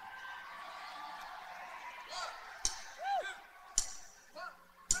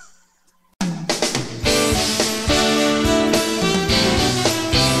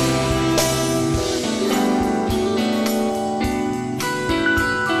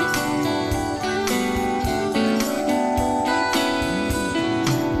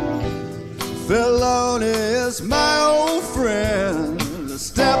 Thelonious, my old friend,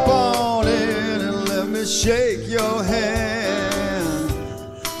 step on in and let me shake your hand.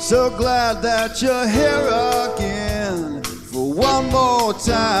 So glad that you're here again. For one more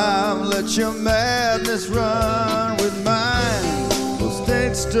time, let your madness run with mine. We'll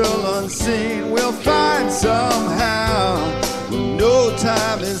stay still unseen, we'll find somehow. No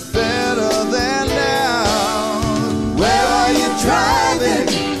time is better than now. Where are you driving?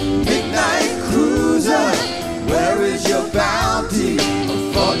 Midnite Cruiser, where is your bounty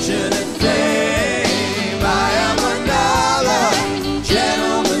of fortune and fame? I am another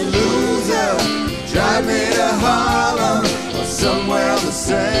gentleman loser. Drive me to Harlem or somewhere the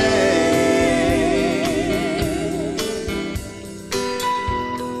same.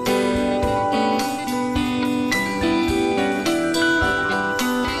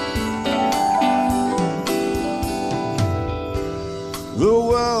 The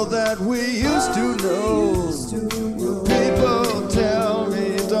world that we used to know, people tell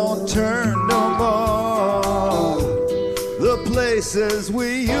me don't turn no more. The places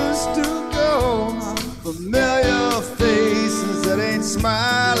we used to go, familiar faces that ain't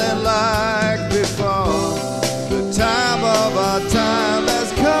smiling like before. The time of our time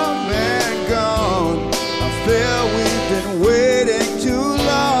has come and gone. I fear we've been waiting too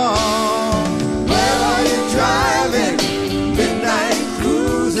long. Where are you driving? Midnite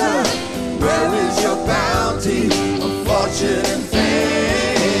Cruiser, where is your bounty of fortune and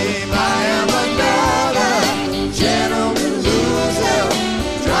fame? I am another gentleman loser.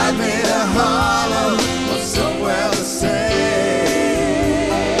 Drive me to Harlem or somewhere the same.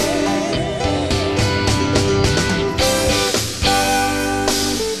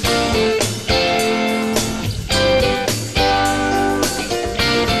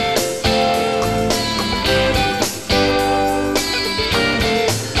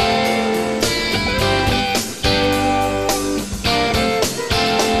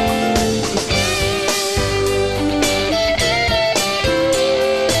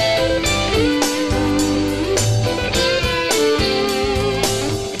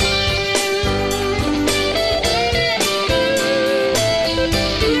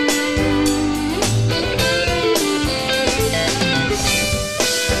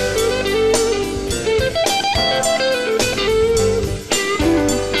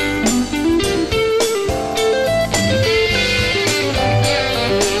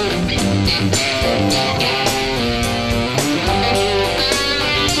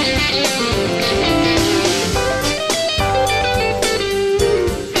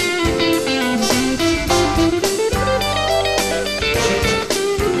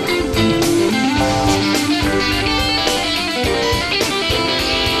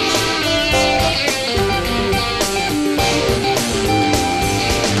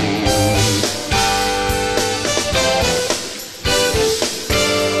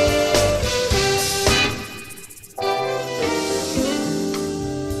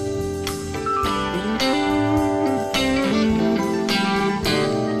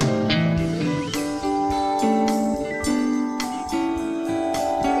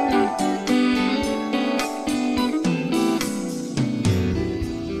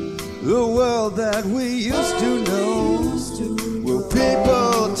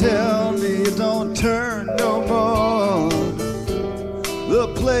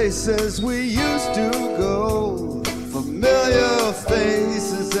 places we used to go, familiar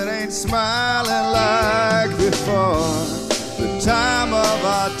faces that ain't smiling like before. The time of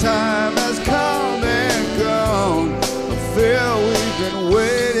our time has come and gone. I feel we've been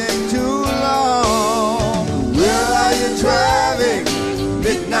waiting too long. Where are you driving,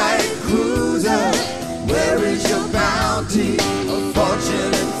 Midnite Cruiser? Where is your bounty of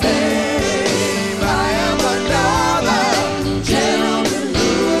fortune and fame? I am another gentleman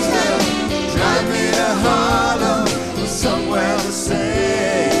loser. Drive me to Harlem or somewhere the same.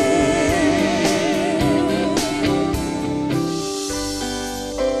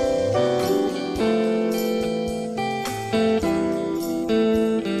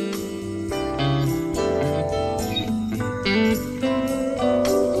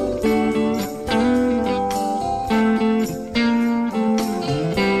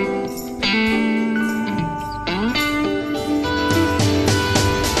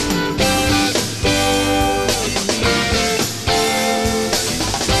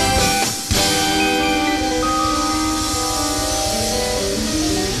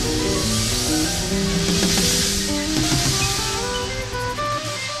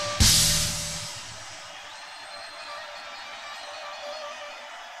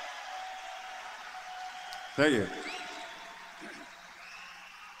 Thank you.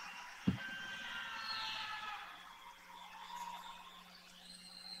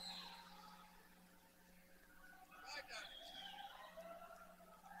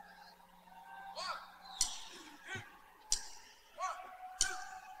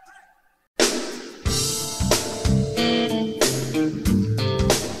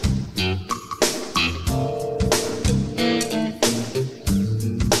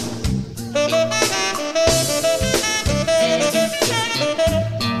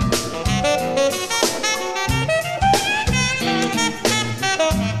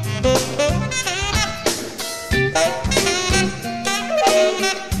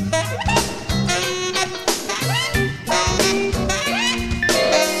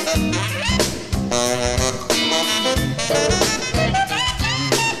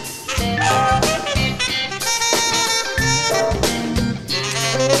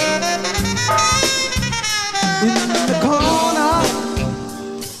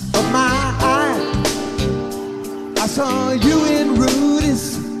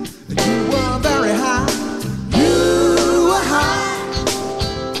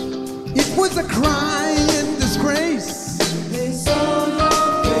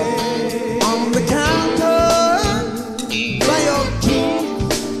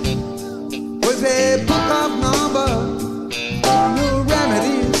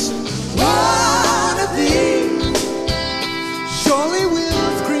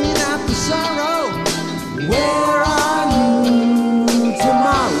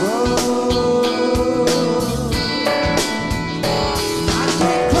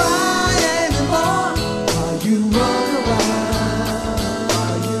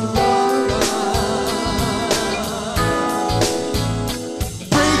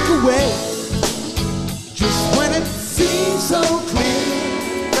 Just when it seems so clear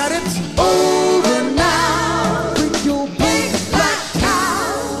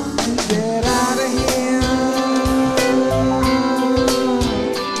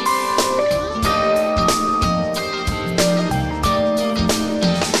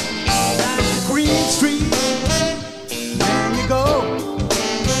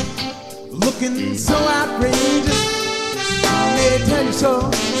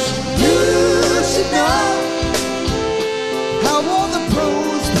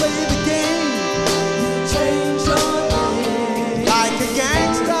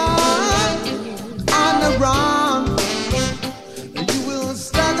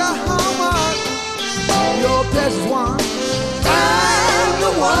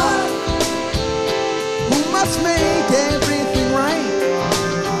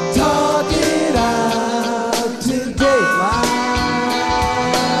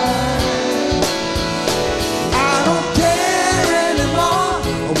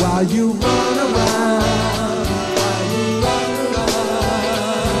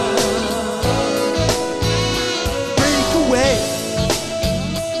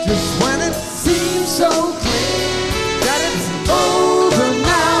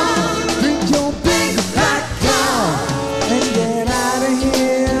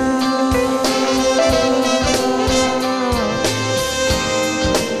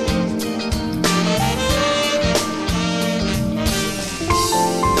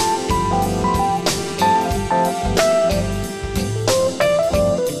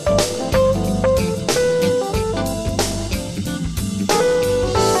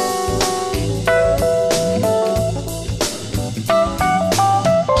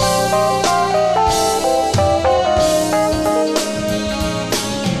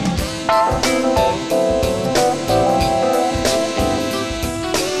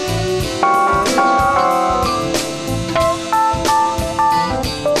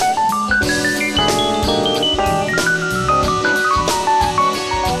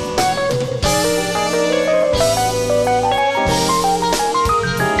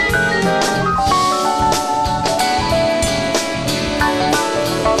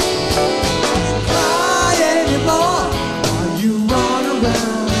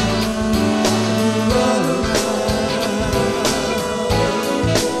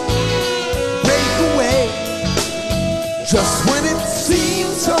Just when it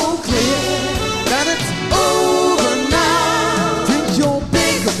seems so clear that it's over now, take your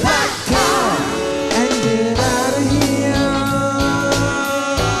big black car and get out of here.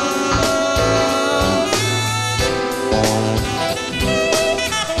 Get out of here.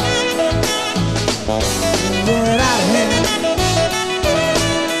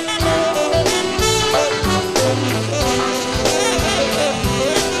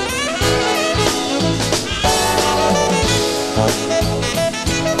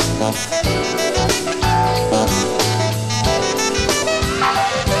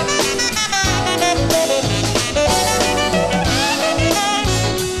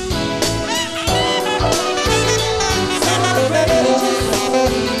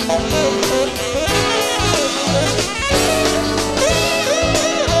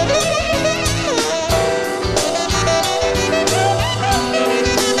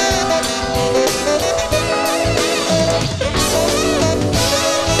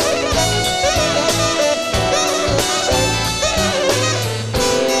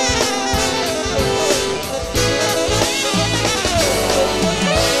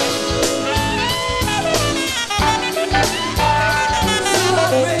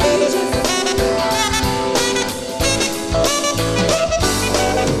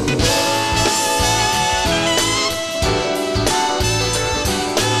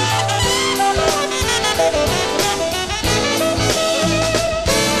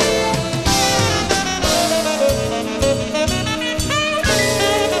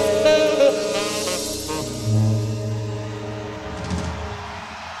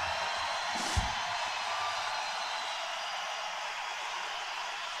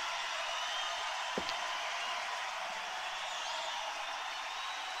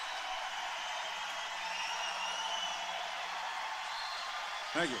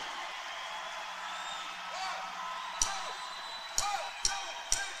 Thank you.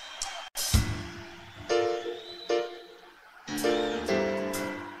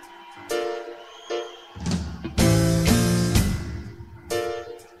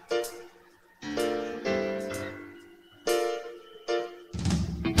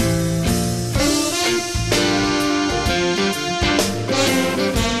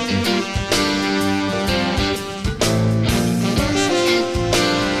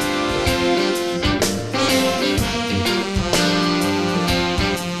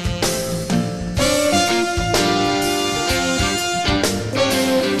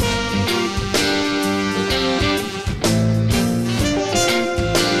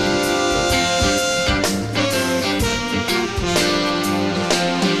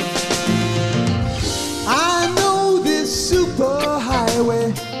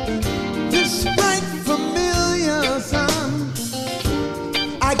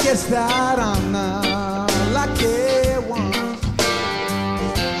 That I'm the lucky one.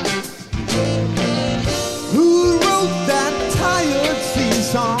 Who wrote that tired sea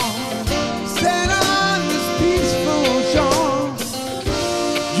song? Set on this peaceful shore.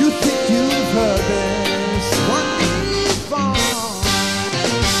 You think you've heard this one before?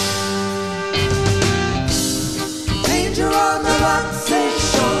 Danger on the rocks, say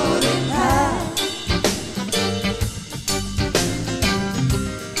surely pass.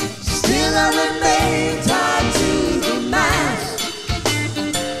 I remain tied to the mast.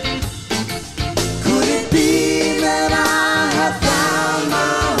 Could it be that I have found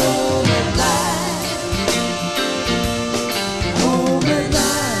my home at last? Home at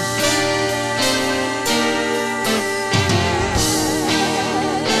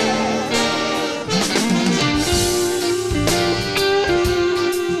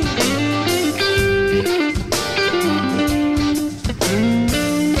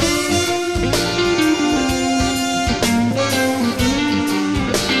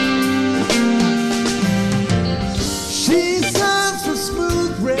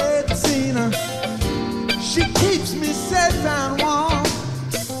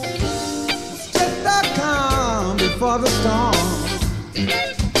for the storm.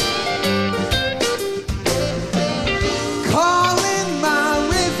 Calling my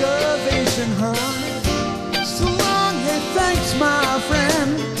reservation, hun. So long, hey, thanks, my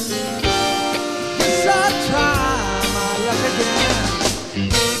friend. Yes, I try my luck again.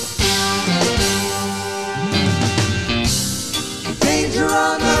 Danger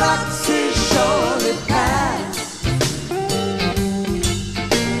on the rocks is surely past.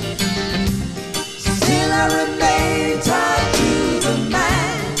 Still I remain tied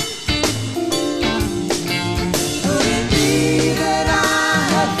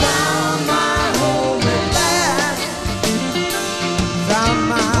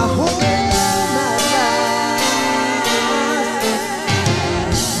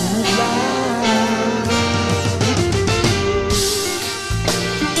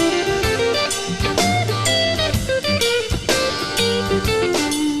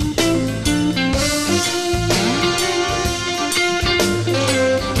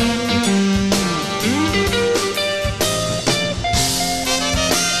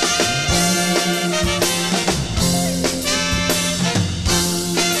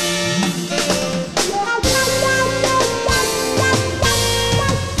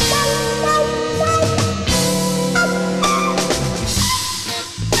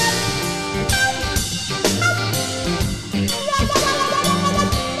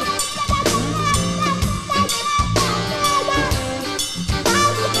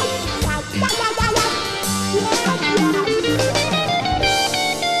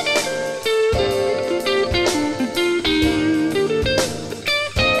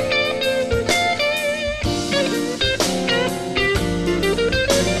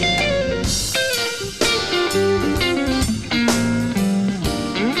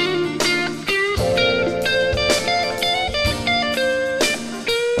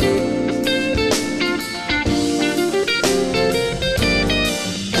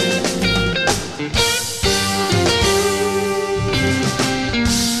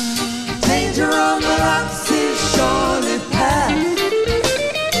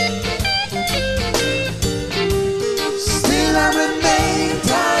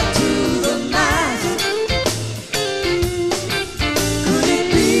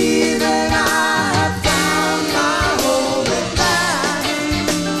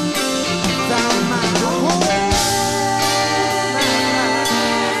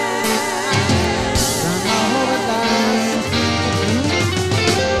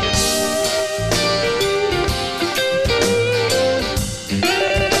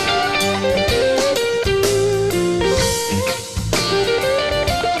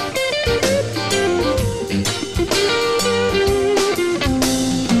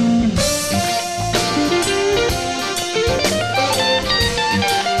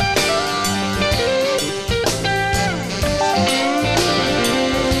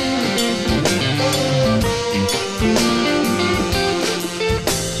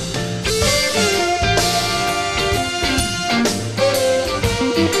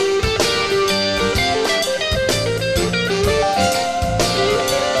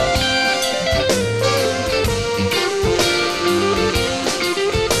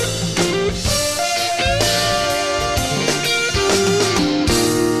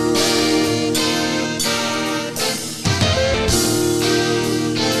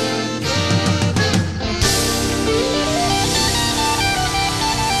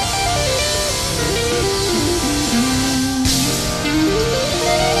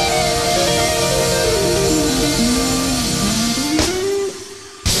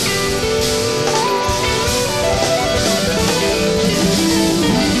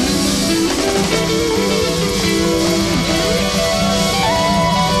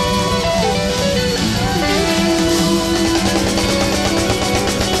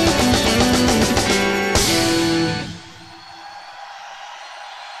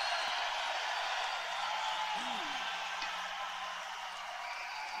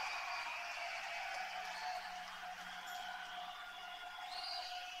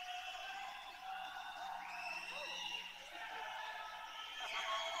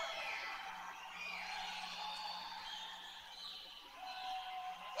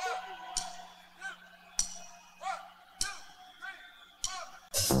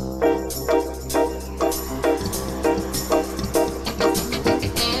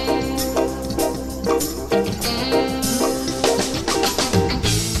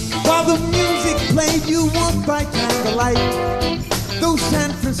While the music played, you walked by candlelight. Those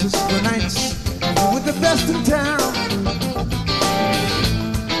San Francisco nights were the best in town.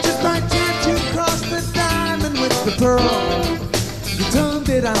 Just by chance you crossed the diamond with the pearl. You turned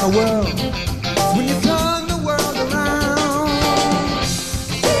it on the world. When you turn the world around.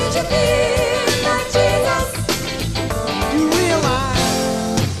 Did you feel like Jesus? You realize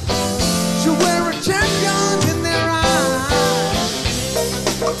you wear a champion in their eyes.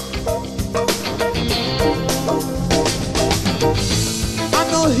 On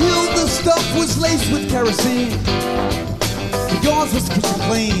the hill the stuff was laced with kerosene, but yours was kitchen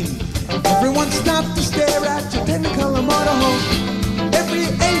clean. Everyone stopped to stare at your Technicolor motorhome. Every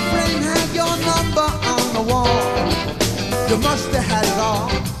apron had your number on the wall. You must have had it all.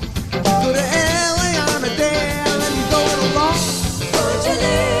 You go to LA on a dare and you go it along. Would you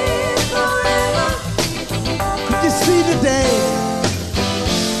live forever? Could you see the day?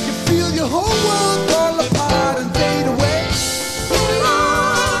 You feel your whole world fall apart and fade away. Get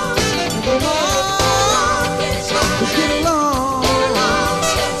along, Get along, get along, get along. get along,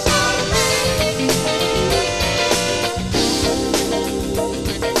 get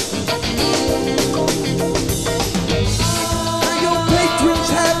Now your patrons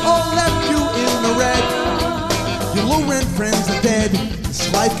have all left you in the red. Your low rent friends are dead.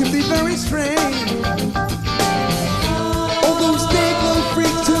 This life can be very strange. All those day glow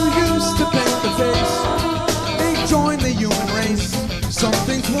freaks who used to paint the face, they join the human race. Some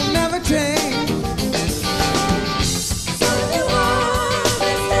things will never change.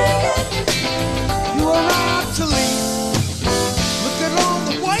 You are obsolete. Look at all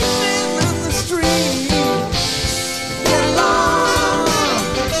the white men on the street. Get along,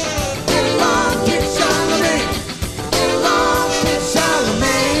 get Charlemagne. Get along, get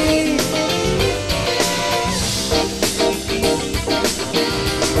Charlemagne.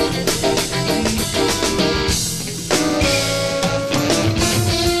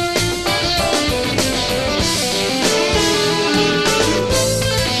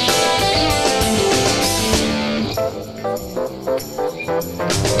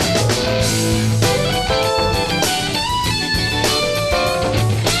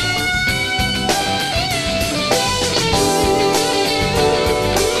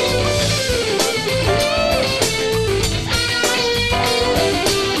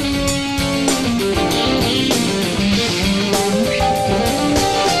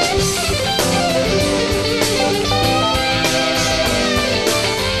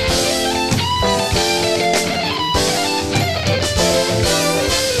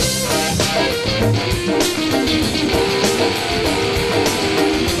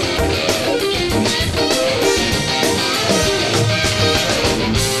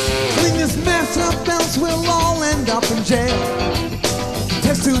 Clean this mess up, else we'll all end up in jail.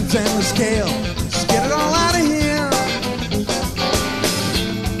 Test tubes and the scale, just get it all out of here.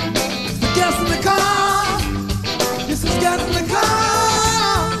 It's the gas in the car, yes, it's gas in the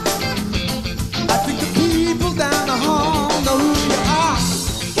car. I think the people down the hall know who you are.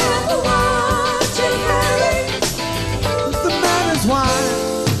 Careful what you carry. The man is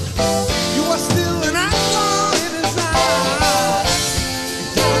why you are still an outlaw in his eyes.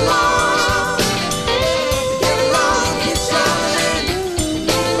 Get along, get Charlemagne.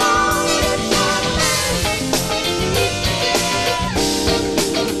 Get along, get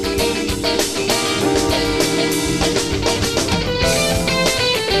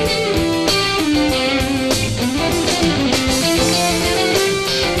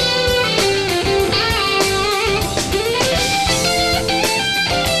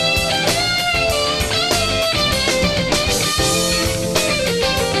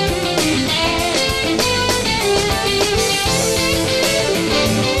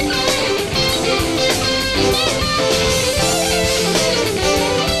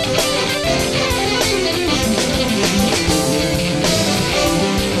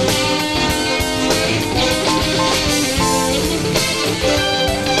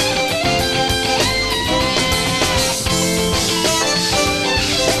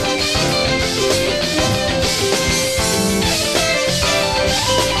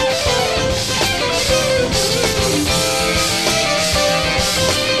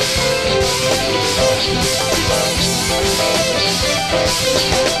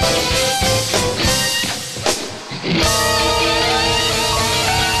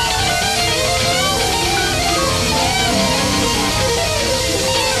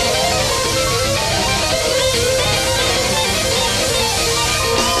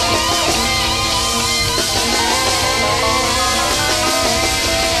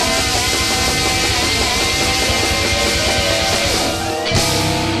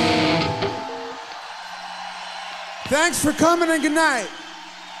Thanks for coming and good night.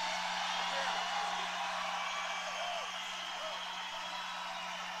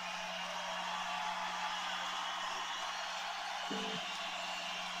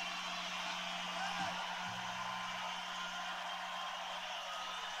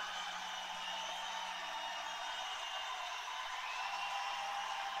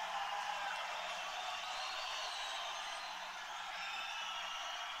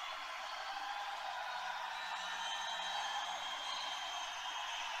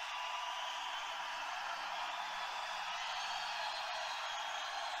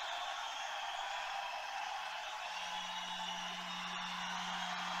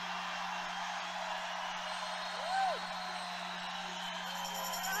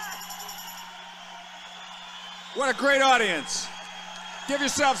 What a great audience. Give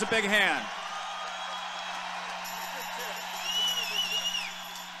yourselves a big hand.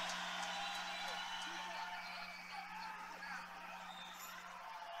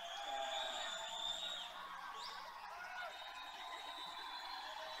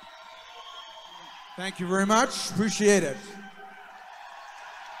 Thank you very much. Appreciate it.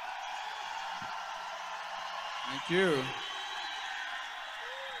 Thank you.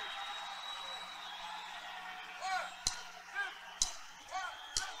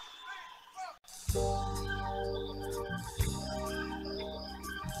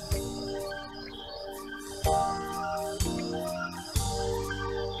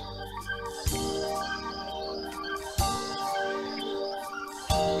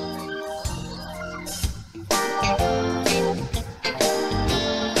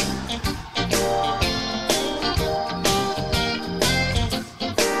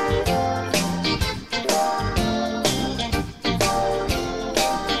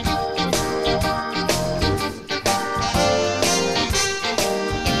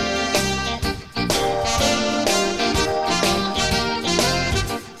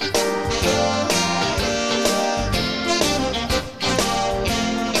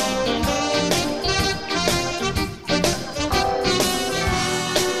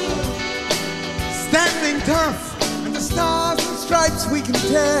 We can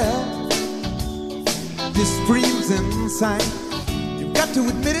tell this dream's inside. You've got to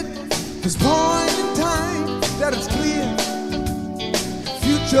admit it. This point in time that it's clear.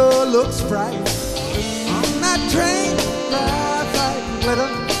 Future looks bright. On that train, right, glitter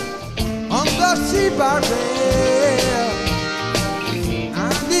on the sea-bar rail.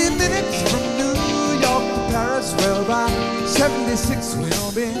 90 minutes from New York to Paris. Well, by 76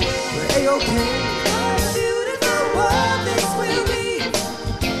 we'll be A-OK. What a beautiful world this will be.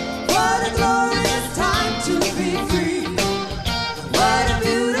 What a glorious time to be free. What a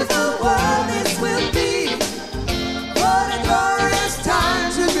beautiful world this will be. What a glorious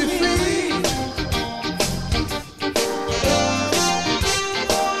time to be free.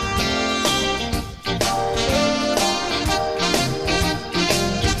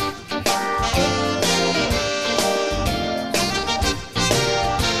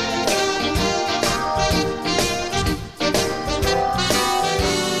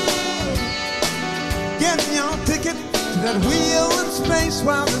 That wheel in space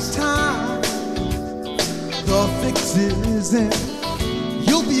while this time the fix is in.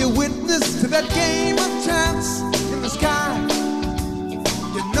 You'll be a witness to that game of chance in the sky.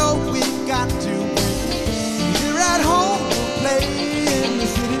 You know we've got to win. Here at home we'll play in the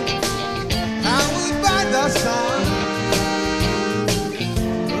city. How we by the sun.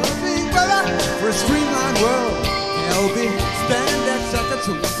 Big brother for a streamlined world. There'll be spandex seconds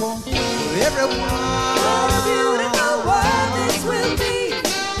for everyone. What a beautiful world this will be.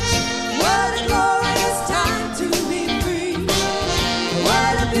 What a glorious time to be free.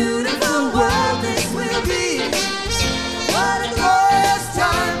 What a beautiful world this will be. What a glorious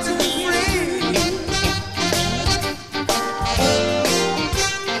time to be free.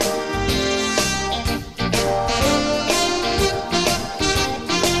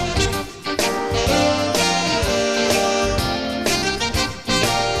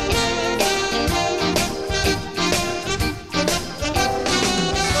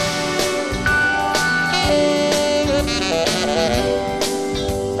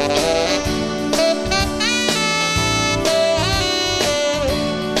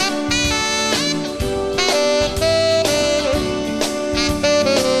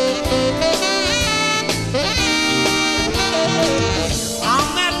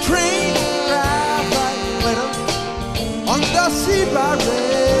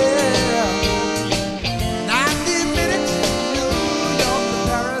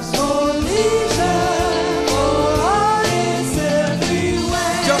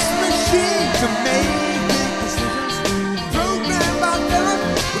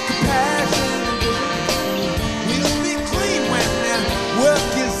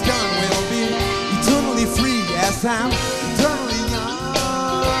 I'm eternally young.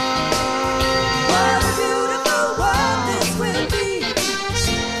 What a beautiful world this will be.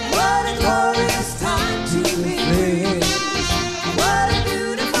 What a glorious time to be free. What a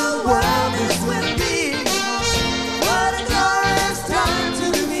beautiful world this will be. What a glorious time to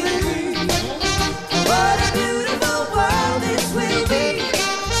be free. What a beautiful world this will be.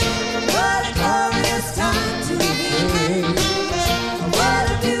 What a glorious time to be free. What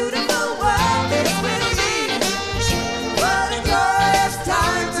a beautiful world this will be. What a glorious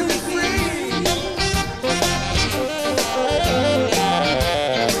time to be free.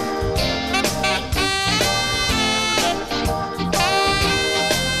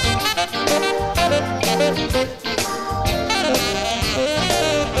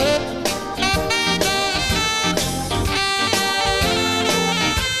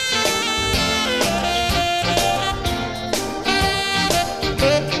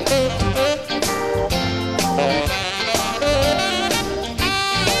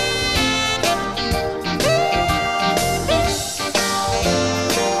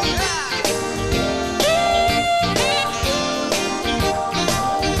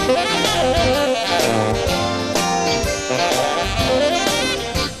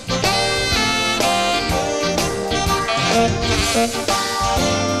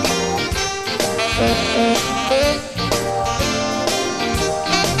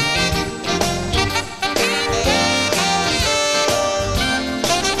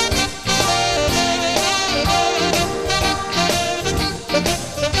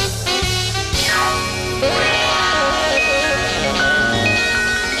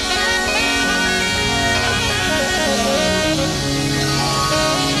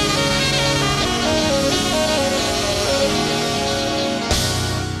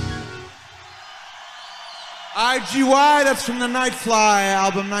 I.G.Y, that's from the Night Fly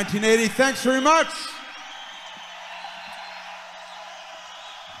album 1980. Thanks very much.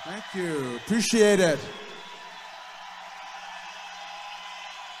 Thank you. Appreciate it.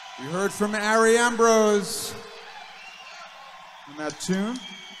 We heard from Ari Ambrose on that tune.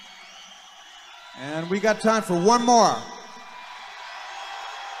 And we got time for one more.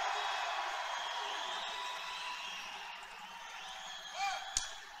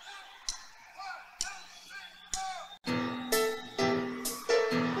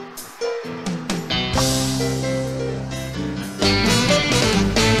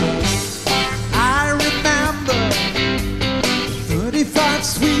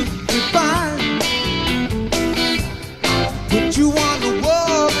 Sweet goodbye. Put you on the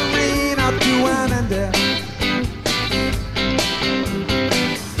Wolverine up to Annandale.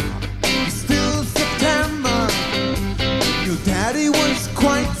 Still September. Your daddy was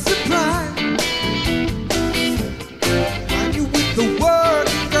quite surprised. Find you with the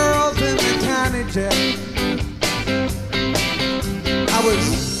working girls in the county jail. I was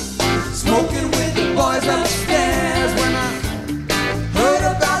smoking with the boys upstairs when I heard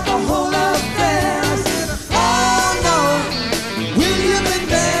about the whole affair. I said, oh no, William and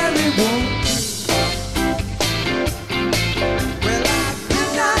Mary won't. Well, I did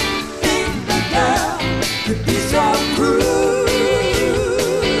not think the girl could be so cruel.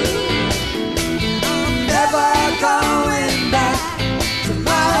 I'm never going back to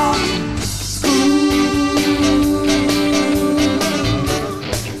my own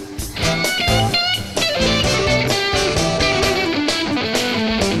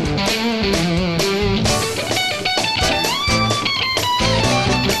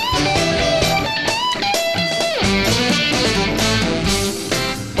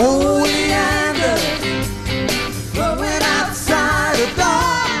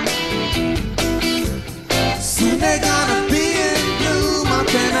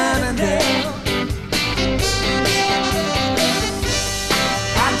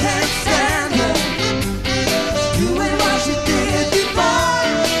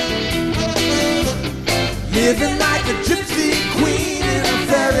living like a gypsy queen in a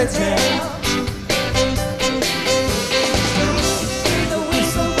fairy tale. The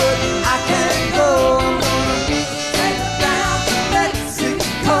whistle, but I can't go. I'm gonna head down to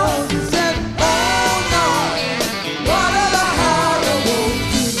Mexico. She said, oh no, what of the horror won't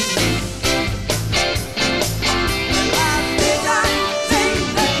do. I did not think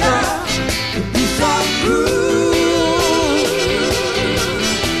the girl could be so cruel.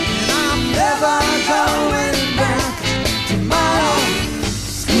 And I'm never going back to my own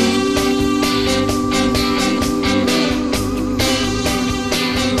school.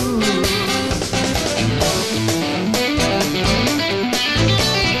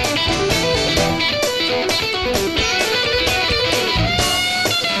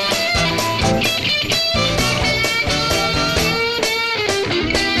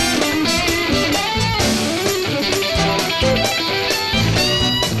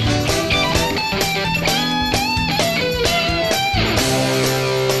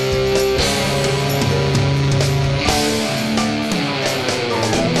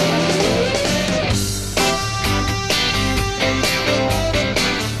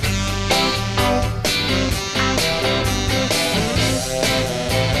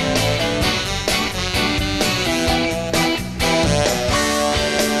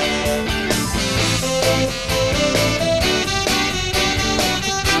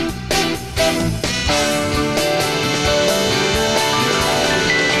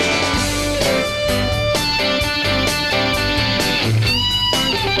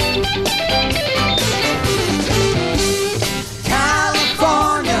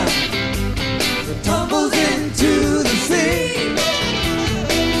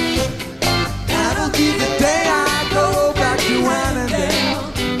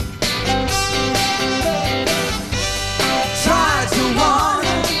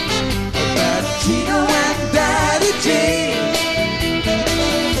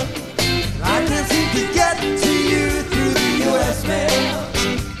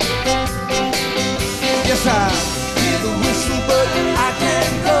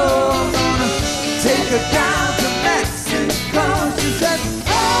 her down to Mexico. She said,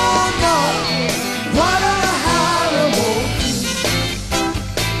 oh no, what a horrible thing.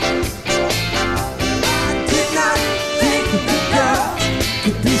 I did not think the girl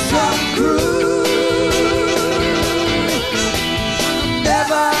could be so cruel.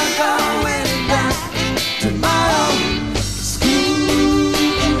 Never going back to my own school.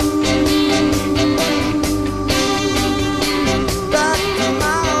 Back to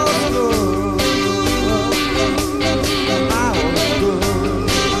my old school. My old school.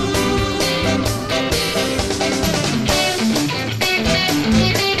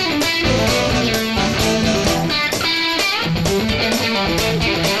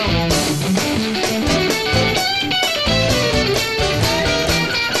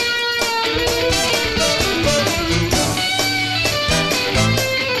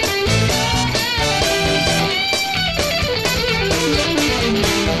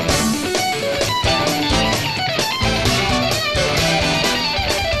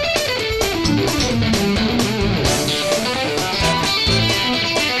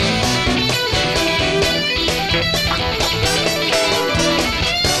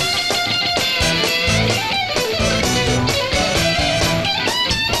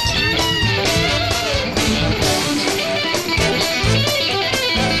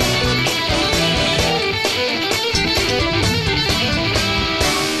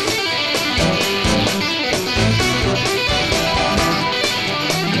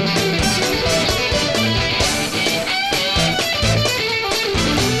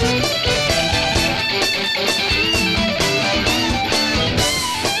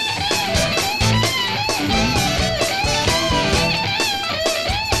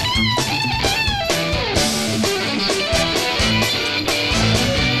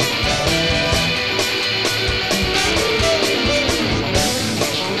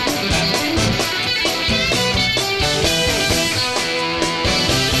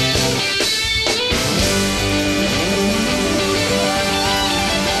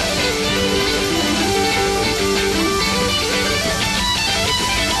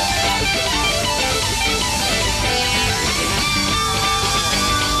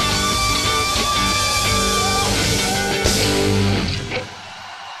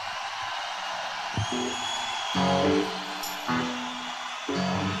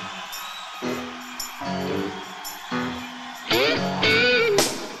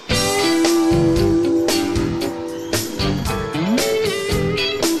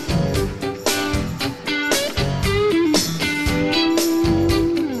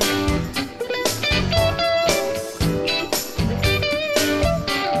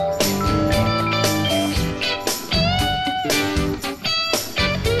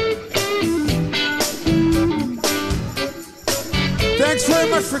 Thanks very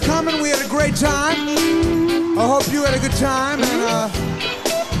much for coming. We had a great time. I hope you had a good time, and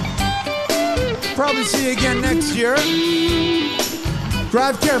probably see you again next year.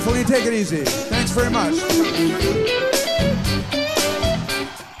 Drive carefully and take it easy. Thanks very much.